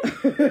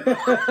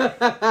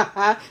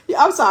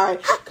 I'm sorry,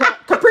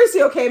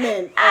 Capriccio came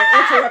in and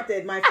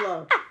interrupted my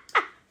flow.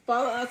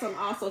 Follow us on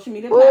all social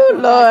media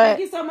platforms. Thank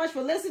you so much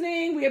for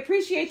listening. We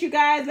appreciate you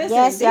guys listening.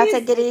 Yes, y'all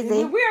take it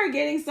easy. We are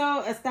getting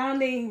so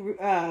astounding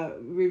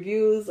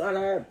reviews on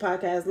our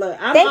podcast. Look,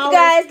 thank you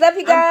guys. Love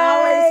you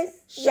guys.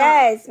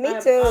 Yes, me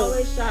too. I'm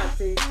always shocked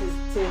to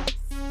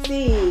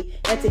see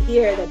and to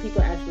hear that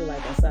people actually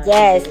like us.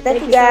 Yes,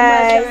 thank you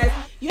guys. So much,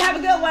 guys. You have a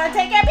good one.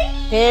 Take care.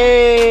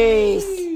 Peace.